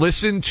wife. But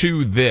listen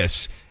to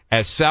this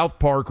as South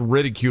Park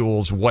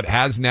ridicules what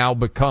has now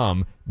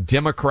become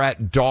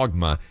Democrat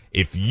dogma.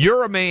 If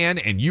you're a man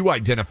and you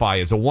identify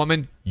as a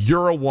woman,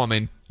 you're a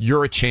woman,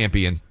 you're a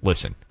champion.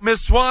 Listen.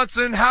 Miss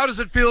Swanson, how does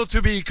it feel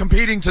to be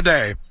competing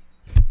today?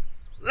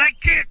 I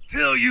can't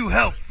tell you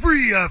how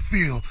free I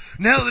feel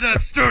now that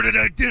I've started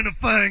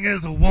identifying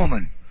as a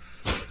woman.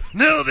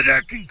 Now that I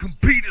can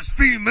compete as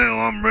female,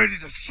 I'm ready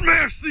to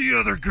smash the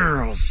other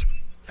girls.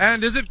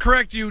 And is it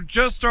correct you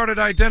just started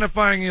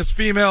identifying as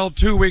female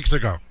 2 weeks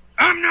ago?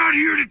 I'm not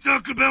here to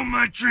talk about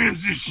my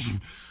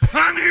transition.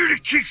 I'm here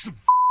to kick some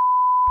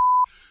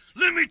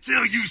Let me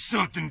tell you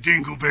something,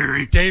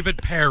 Dingleberry.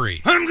 David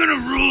Perry. I'm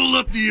gonna roll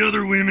up the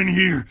other women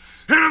here,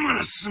 and I'm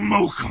gonna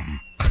smoke them.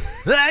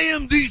 I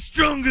am the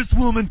strongest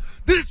woman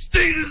this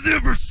state has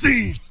ever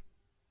seen.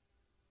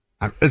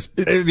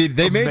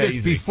 They made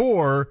this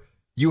before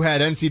you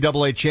had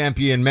NCAA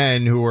champion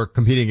men who were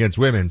competing against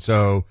women.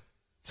 So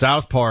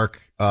South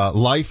Park,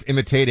 life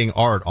imitating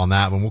art on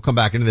that one. We'll come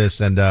back into this,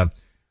 and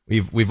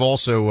we've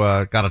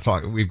also got to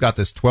talk. We've got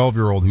this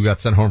 12-year-old who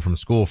got sent home from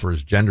school for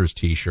his genders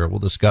T-shirt. We'll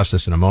discuss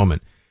this in a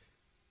moment.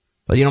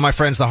 But, my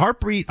friends, the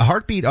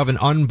heartbeat of an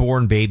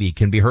unborn baby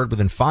can be heard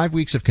within 5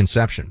 weeks of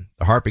conception.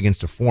 The heart begins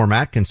to form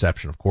at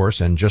conception, of course,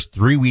 and just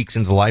 3 weeks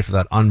into the life of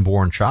that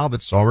unborn child,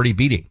 it's already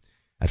beating.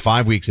 At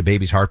 5 weeks, a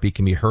baby's heartbeat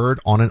can be heard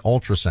on an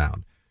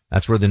ultrasound.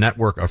 That's where the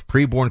network of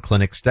preborn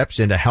clinics steps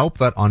in to help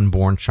that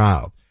unborn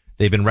child.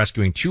 They've been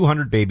rescuing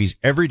 200 babies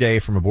every day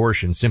from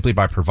abortion simply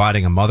by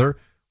providing a mother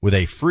with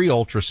a free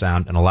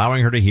ultrasound and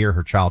allowing her to hear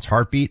her child's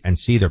heartbeat and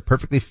see their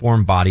perfectly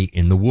formed body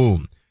in the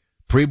womb.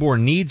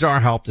 Preborn needs our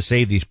help to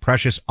save these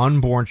precious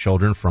unborn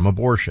children from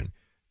abortion.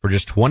 For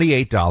just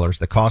 $28,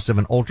 the cost of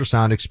an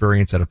ultrasound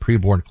experience at a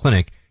preborn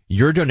clinic,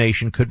 your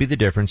donation could be the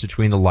difference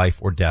between the life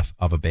or death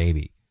of a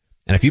baby.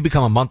 And if you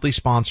become a monthly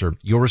sponsor,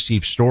 you'll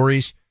receive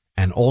stories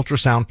and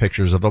ultrasound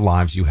pictures of the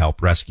lives you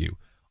help rescue.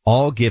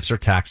 All gifts are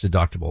tax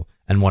deductible,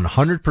 and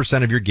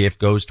 100% of your gift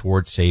goes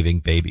towards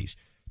saving babies.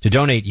 To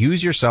donate,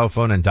 use your cell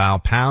phone and dial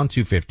pound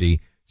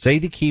 250, say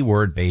the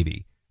keyword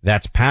baby.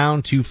 That's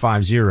pound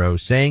 250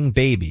 saying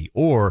baby,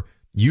 or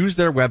use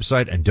their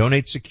website and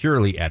donate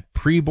securely at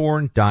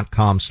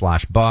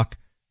preborn.com/buck.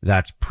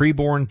 That's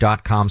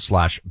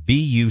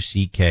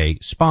preborn.com/BUCK,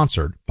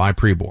 sponsored by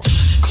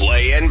Preborn.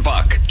 Clay and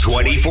Buck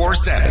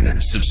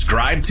 24/7.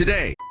 Subscribe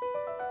today.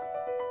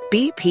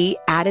 BP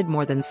added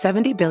more than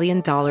 $70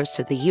 billion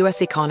to the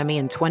U.S. economy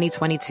in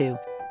 2022.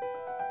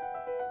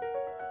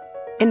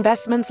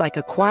 Investments like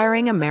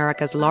acquiring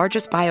America's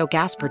largest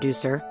biogas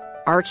producer,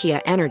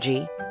 Archaea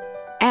Energy,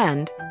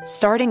 and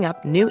starting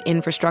up new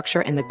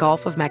infrastructure in the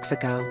Gulf of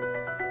Mexico.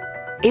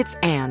 It's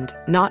and,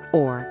 not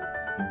or.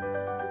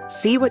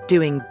 See what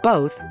doing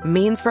both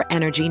means for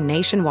energy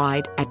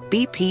nationwide at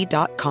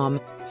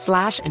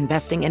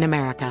bp.com/investing in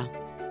America.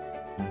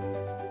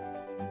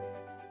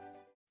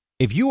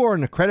 If you are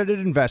an accredited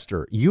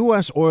investor,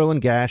 U.S. oil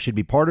and gas should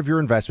be part of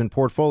your investment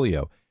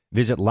portfolio.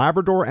 Visit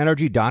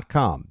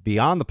LabradorEnergy.com.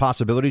 Beyond the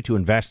possibility to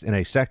invest in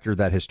a sector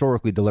that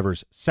historically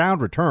delivers sound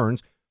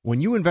returns,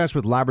 when you invest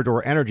with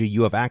Labrador Energy,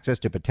 you have access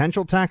to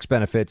potential tax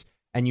benefits,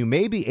 and you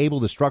may be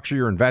able to structure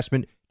your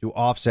investment to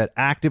offset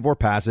active or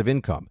passive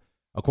income.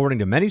 According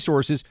to many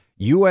sources,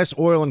 U.S.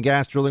 oil and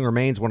gas drilling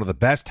remains one of the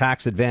best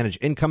tax-advantaged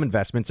income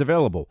investments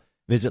available.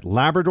 Visit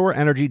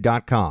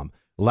LabradorEnergy.com.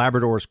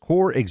 Labrador's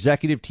core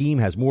executive team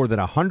has more than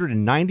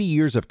 190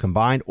 years of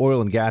combined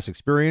oil and gas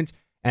experience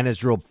and has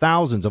drilled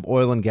thousands of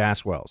oil and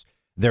gas wells.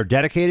 They're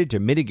dedicated to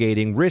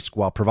mitigating risk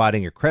while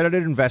providing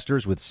accredited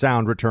investors with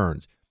sound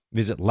returns.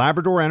 Visit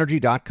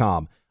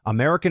LabradorEnergy.com.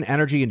 American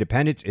energy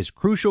independence is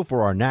crucial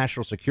for our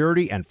national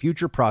security and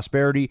future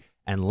prosperity,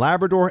 and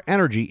Labrador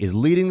Energy is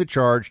leading the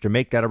charge to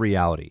make that a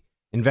reality.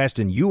 Invest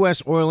in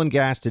U.S. oil and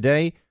gas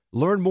today.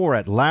 Learn more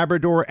at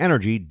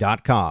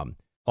LabradorEnergy.com.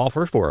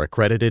 Offer for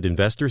accredited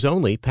investors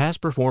only.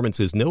 Past performance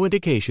is no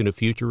indication of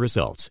future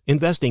results.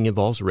 Investing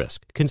involves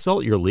risk.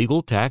 Consult your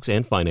legal, tax,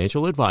 and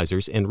financial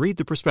advisors and read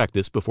the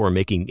prospectus before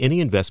making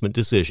any investment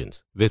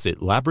decisions. Visit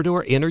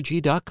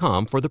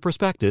LabradorEnergy.com for the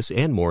prospectus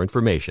and more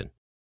information.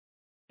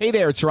 Hey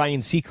there, it's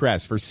Ryan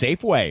Seacrest for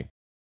Safeway.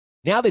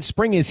 Now that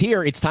spring is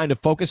here, it's time to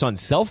focus on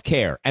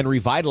self-care and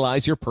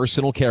revitalize your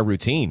personal care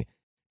routine.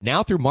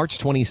 Now through March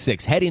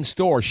 26, head in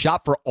store,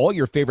 shop for all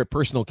your favorite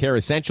personal care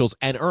essentials,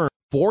 and earn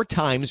 4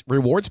 times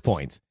rewards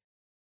points.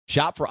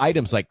 Shop for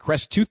items like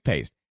Crest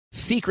toothpaste,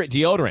 Secret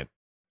deodorant,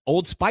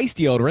 Old Spice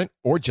deodorant,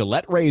 or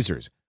Gillette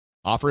razors.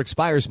 Offer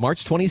expires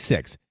March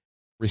 26.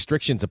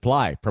 Restrictions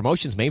apply.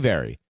 Promotions may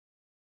vary.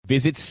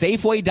 Visit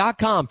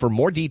Safeway.com for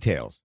more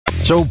details.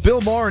 So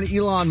Bill Maher and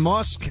Elon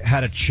Musk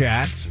had a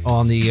chat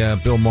on the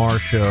Bill Maher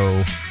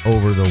show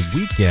over the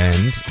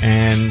weekend,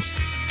 and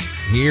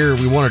here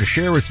we wanted to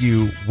share with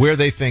you where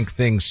they think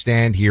things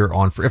stand here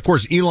on, of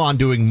course, Elon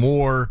doing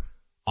more,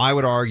 I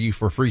would argue,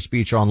 for free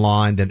speech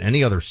online than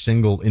any other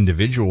single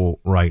individual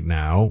right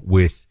now,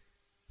 with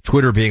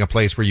Twitter being a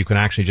place where you can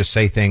actually just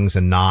say things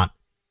and not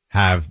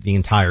have the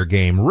entire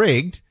game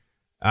rigged.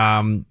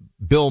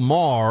 Bill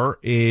Maher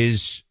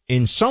is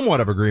in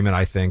somewhat of agreement,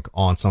 I think,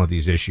 on some of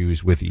these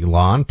issues with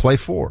Elon. Play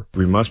 4.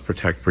 We must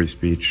protect free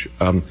speech.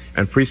 And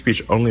free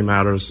speech only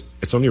matters,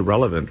 it's only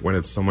relevant when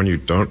it's someone you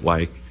don't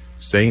like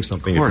saying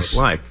something you don't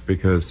like,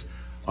 because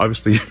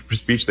obviously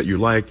speech that you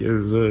like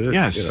is,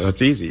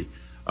 it's easy.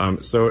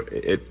 So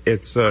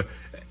it's the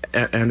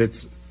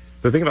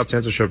thing about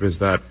censorship is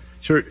that,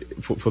 sure,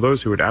 for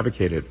those who would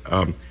advocate it,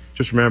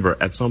 just remember,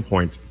 at some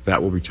point,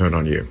 that will be turned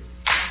on you.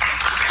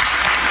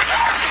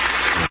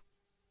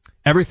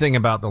 Everything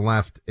about the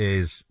left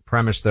is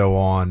premised, though,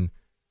 on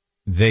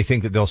they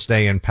think that they'll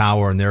stay in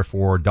power and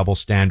therefore double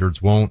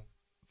standards won't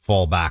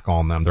fall back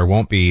on them. There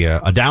won't be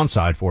a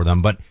downside for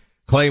them. But,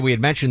 Clay, we had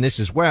mentioned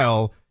this as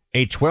well.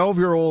 A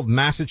 12-year-old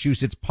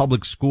Massachusetts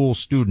public school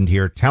student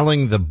here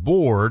telling the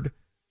board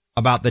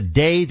about the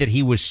day that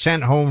he was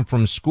sent home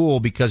from school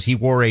because he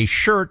wore a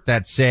shirt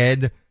that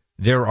said,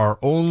 "There are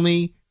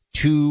only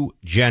 2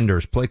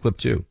 genders." Play clip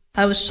 2.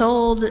 I was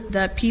told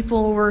that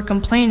people were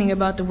complaining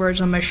about the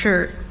words on my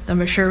shirt, that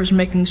my shirt was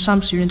making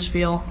some students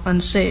feel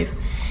unsafe.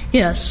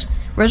 Yes,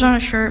 words on a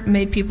shirt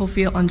made people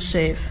feel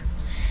unsafe.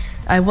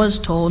 I was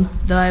told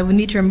that I would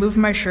need to remove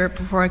my shirt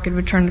before I could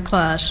return to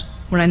class.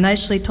 When I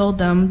nicely told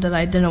them that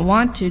I didn't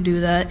want to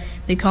do that,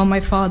 they called my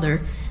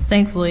father.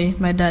 Thankfully,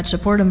 my dad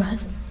supported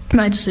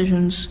my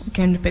decisions and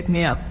came to pick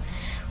me up.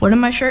 What did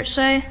my shirt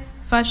say?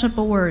 5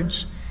 simple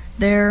words.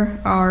 There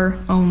are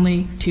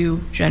only 2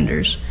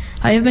 genders.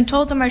 I have been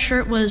told that my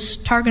shirt was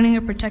targeting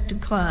a protected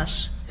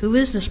class. Who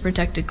is this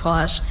protected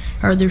class?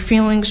 Are their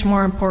feelings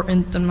more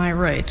important than my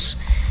rights?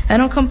 I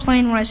don't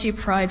complain when I see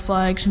pride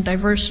flags and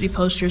diversity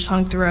posters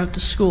hung throughout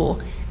the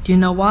school. Do you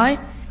know why?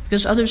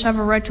 Because others have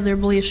a right to their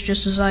beliefs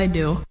just as I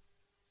do.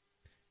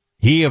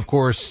 He, of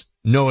course,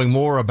 knowing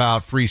more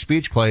about free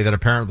speech, Clay, than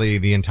apparently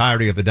the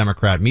entirety of the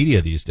Democrat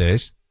media these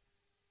days.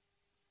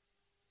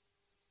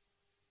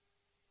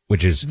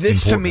 Which is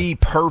this important. To me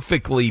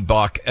perfectly,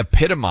 Buck,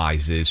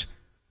 epitomizes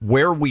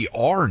where we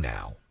are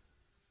now.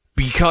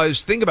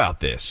 Because think about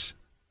this.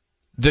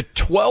 The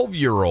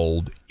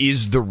 12-year-old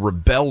is the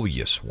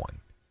rebellious one.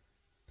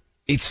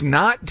 It's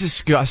not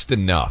discussed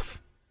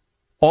enough.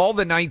 All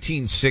the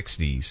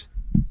 1960s,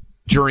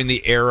 during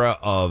the era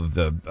of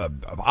the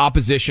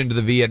opposition to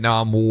the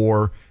Vietnam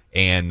War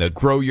and the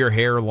grow your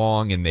hair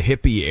long and the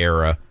hippie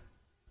era,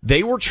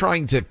 they were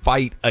trying to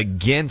fight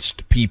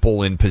against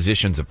people in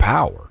positions of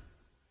power.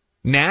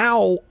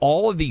 Now,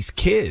 all of these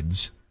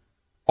kids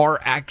are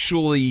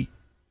actually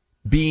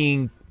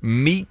being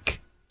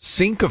meek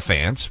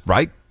sycophants,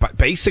 right?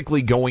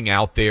 Basically going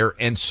out there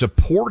and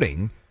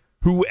supporting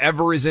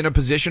whoever is in a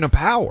position of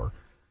power,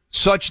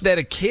 such that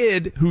a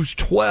kid who's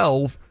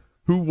 12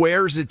 who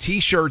wears a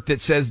T-shirt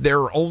that says there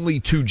are only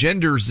 2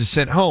 genders is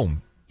sent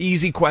home.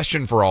 Easy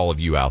question for all of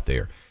you out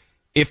there.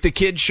 If the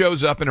kid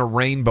shows up in a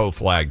rainbow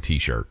flag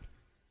T-shirt,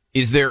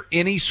 is there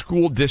any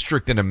school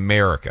district in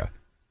America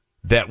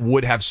that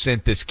would have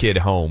sent this kid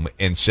home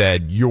and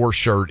said, your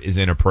shirt is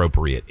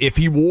inappropriate? If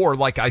he wore,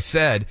 like I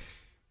said,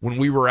 when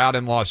we were out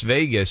in Las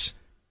Vegas,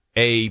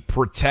 a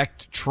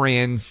protect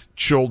trans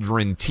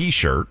children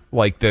T-shirt,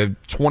 like the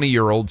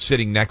 20-year-old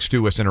sitting next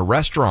to us in a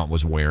restaurant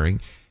was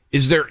wearing,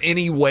 is there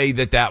any way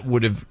that that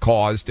would have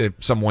caused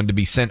someone to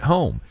be sent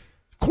home?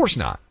 Of course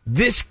not.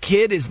 This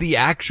kid is the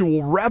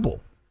actual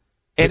rebel,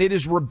 and it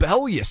is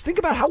rebellious. Think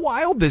about how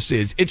wild this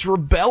is. It's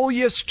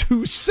rebellious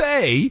to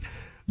say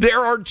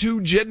there are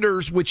 2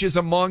 genders, which is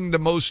among the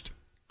most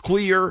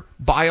clear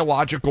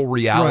biological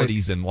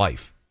realities in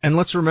life. And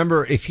let's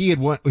remember, if he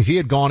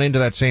had gone into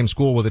that same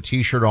school with a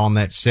T-shirt on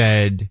that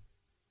said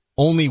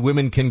only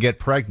women can get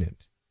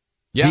pregnant,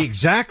 the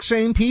exact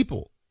same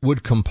people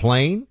would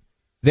complain.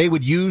 They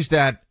would use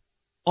that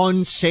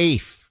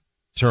unsafe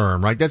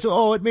term, right? That's,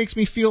 it makes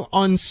me feel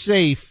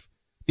unsafe,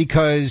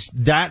 because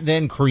that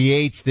then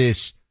creates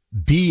this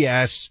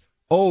BS.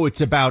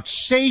 It's about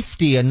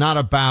safety and not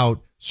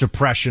about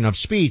suppression of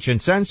speech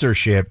and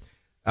censorship.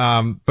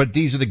 But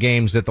these are the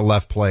games that the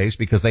left plays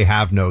because they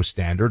have no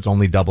standards,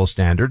 only double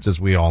standards, as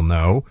we all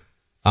know.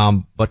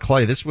 But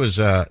Clay, this was,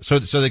 so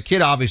the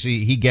kid,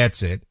 obviously he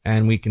gets it,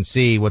 and we can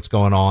see what's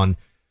going on.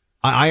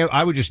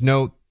 I would just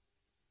note,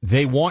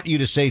 they want you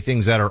to say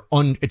things that are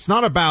it's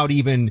not about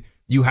even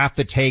you have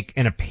to take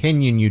an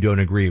opinion you don't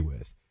agree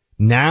with.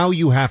 Now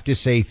you have to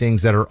say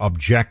things that are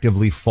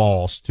objectively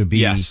false to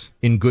be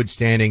in good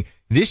standing.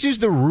 This is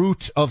the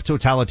root of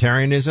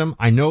totalitarianism.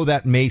 I know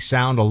that may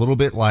sound a little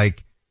bit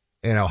like,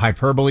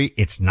 hyperbole.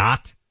 It's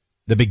not.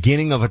 The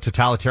beginning of a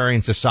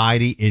totalitarian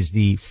society is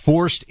the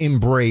forced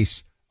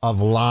embrace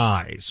of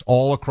lies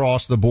all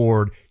across the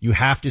board. You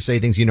have to say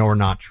things you know are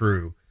not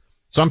true.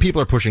 Some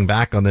people are pushing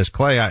back on this.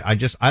 Clay, I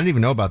didn't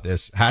even know about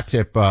this. Hat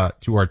tip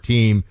to our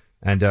team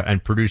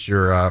and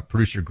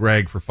producer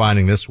Greg for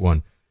finding this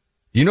one.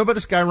 Do you know about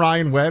this guy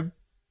Ryan Webb?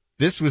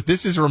 This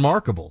is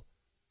remarkable.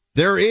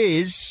 There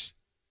is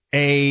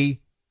a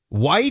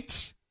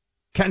white,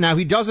 now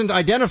he doesn't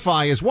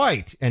identify as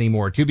white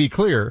anymore, to be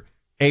clear,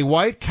 a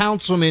white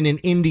councilman in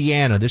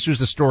Indiana. This was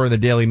the story in the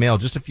Daily Mail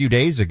just a few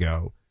days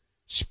ago.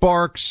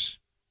 Sparks,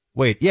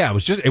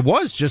 it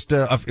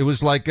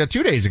was like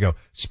 2 days ago.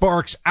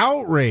 Sparks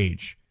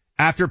outrage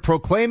after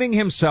proclaiming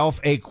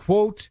himself a,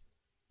 quote,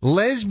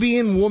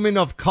 lesbian woman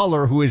of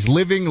color who is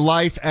living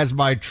life as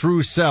my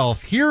true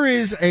self. Here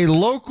is a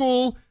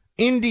local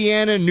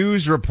Indiana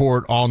news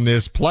report on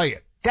this. Play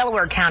it.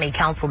 Delaware County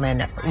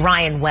Councilman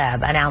Ryan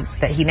Webb announced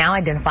that he now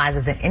identifies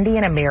as an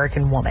Indian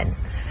American woman.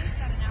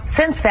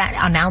 Since that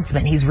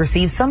announcement, he's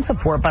received some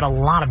support, but a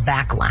lot of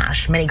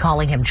backlash, many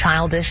calling him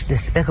childish,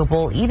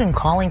 despicable, even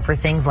calling for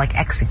things like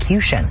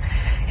execution.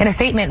 In a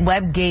statement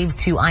Webb gave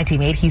to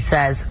ITMate, he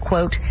says,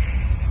 quote,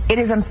 it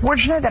is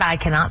unfortunate that I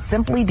cannot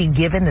simply be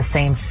given the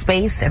same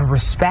space and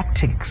respect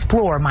to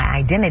explore my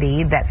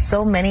identity that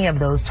so many of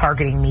those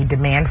targeting me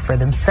demand for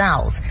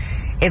themselves.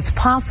 It's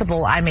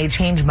possible I may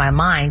change my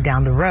mind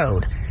down the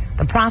road.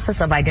 The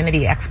process of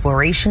identity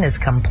exploration is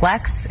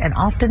complex, and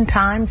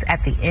oftentimes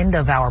at the end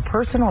of our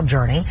personal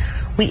journey,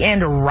 we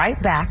end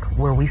right back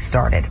where we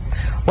started.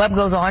 Webb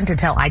goes on to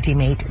tell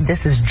ITMate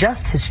this is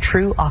just his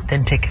true,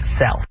 authentic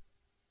self.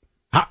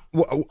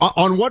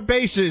 On what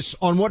basis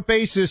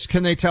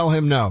can they tell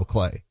him no,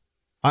 Clay?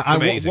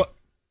 Amazing.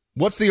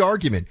 What's the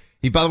argument?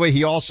 By the way,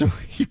 he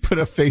put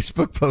a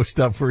Facebook post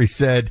up where he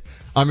said,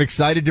 I'm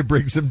excited to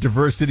bring some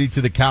diversity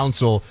to the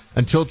council.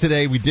 Until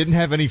today, we didn't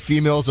have any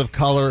females of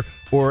color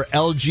or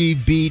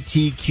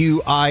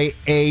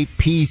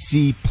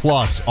LGBTQIAPC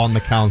plus on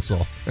the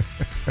council.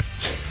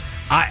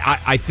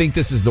 I think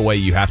this is the way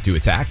you have to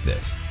attack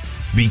this,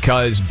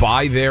 because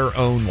by their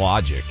own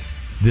logic,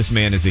 this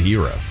man is a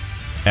hero.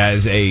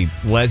 As a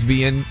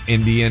lesbian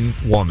Indian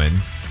woman,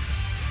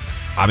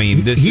 I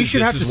mean, they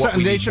should have to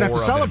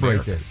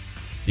celebrate this.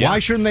 Yeah. Why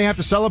shouldn't they have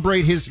to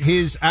celebrate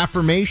his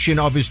affirmation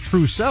of his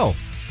true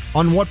self?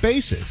 On what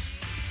basis?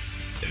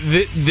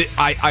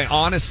 I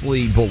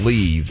honestly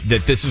believe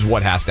that this is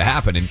what has to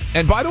happen.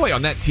 And by the way,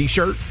 on that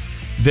T-shirt,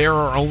 there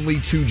are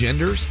only two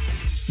genders.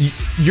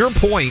 Your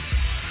point,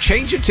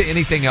 change it to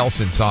anything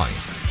else in science.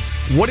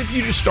 What if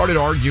you just started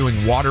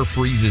arguing water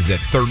freezes at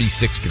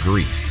 36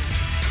 degrees?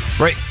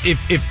 Right?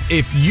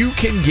 If you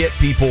can get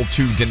people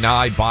to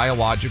deny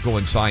biological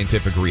and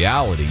scientific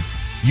reality,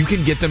 you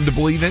can get them to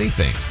believe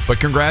anything. But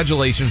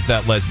congratulations,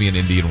 that lesbian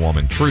Indian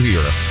woman. True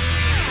hero.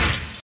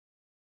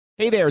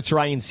 Hey there, it's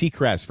Ryan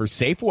Seacrest for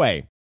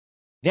Safeway.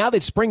 Now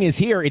that spring is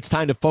here, it's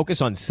time to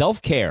focus on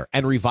self-care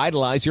and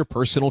revitalize your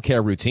personal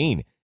care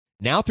routine.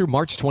 Now through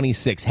March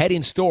 26, head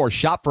in store,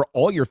 shop for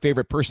all your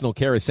favorite personal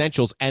care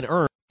essentials, and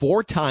earn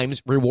 4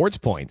 times rewards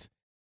points.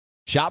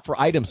 Shop for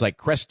items like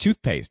Crest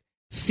toothpaste,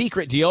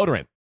 Secret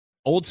deodorant,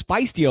 Old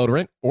Spice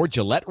deodorant, or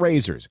Gillette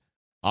razors.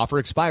 Offer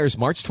expires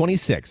March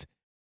 26.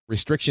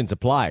 Restrictions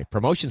apply.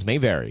 Promotions may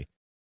vary.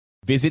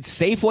 Visit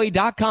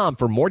Safeway.com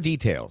for more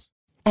details.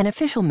 An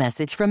official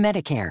message from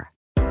Medicare.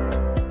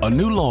 A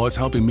new law is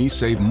helping me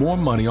save more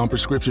money on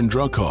prescription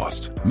drug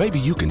costs. Maybe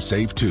you can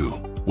save too.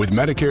 With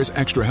Medicare's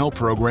Extra Help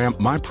program,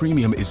 my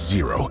premium is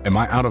 $0 and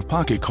my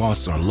out-of-pocket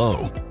costs are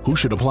low. Who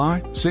should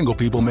apply? Single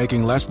people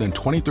making less than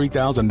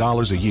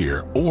 $23,000 a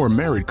year or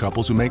married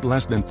couples who make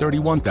less than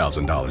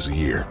 $31,000 a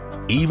year.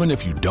 Even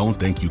if you don't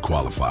think you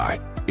qualify,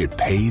 it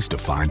pays to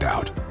find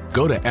out.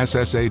 Go to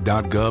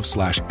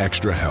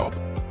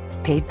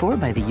ssa.gov/extrahelp. Paid for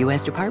by the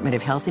U.S. Department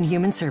of Health and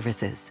Human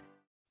Services.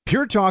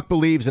 Pure Talk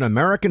believes in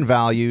American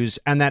values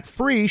and that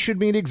free should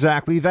mean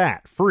exactly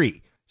that,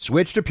 free.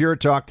 Switch to Pure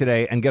Talk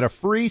today and get a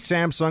free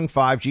Samsung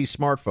 5G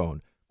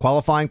smartphone.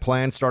 Qualifying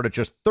plans start at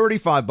just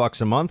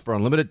 $35 a month for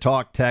unlimited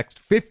talk, text,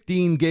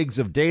 15 gigs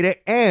of data,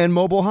 and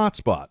mobile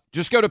hotspot.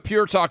 Just go to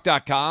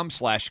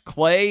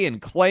puretalk.com/Clay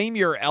and claim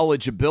your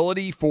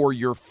eligibility for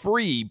your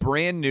free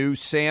brand new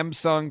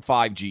Samsung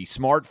 5G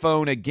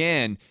smartphone.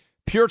 Again,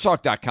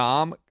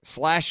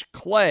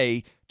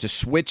 puretalk.com/Clay to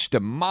switch to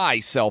my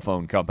cell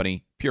phone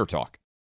company, Pure Talk.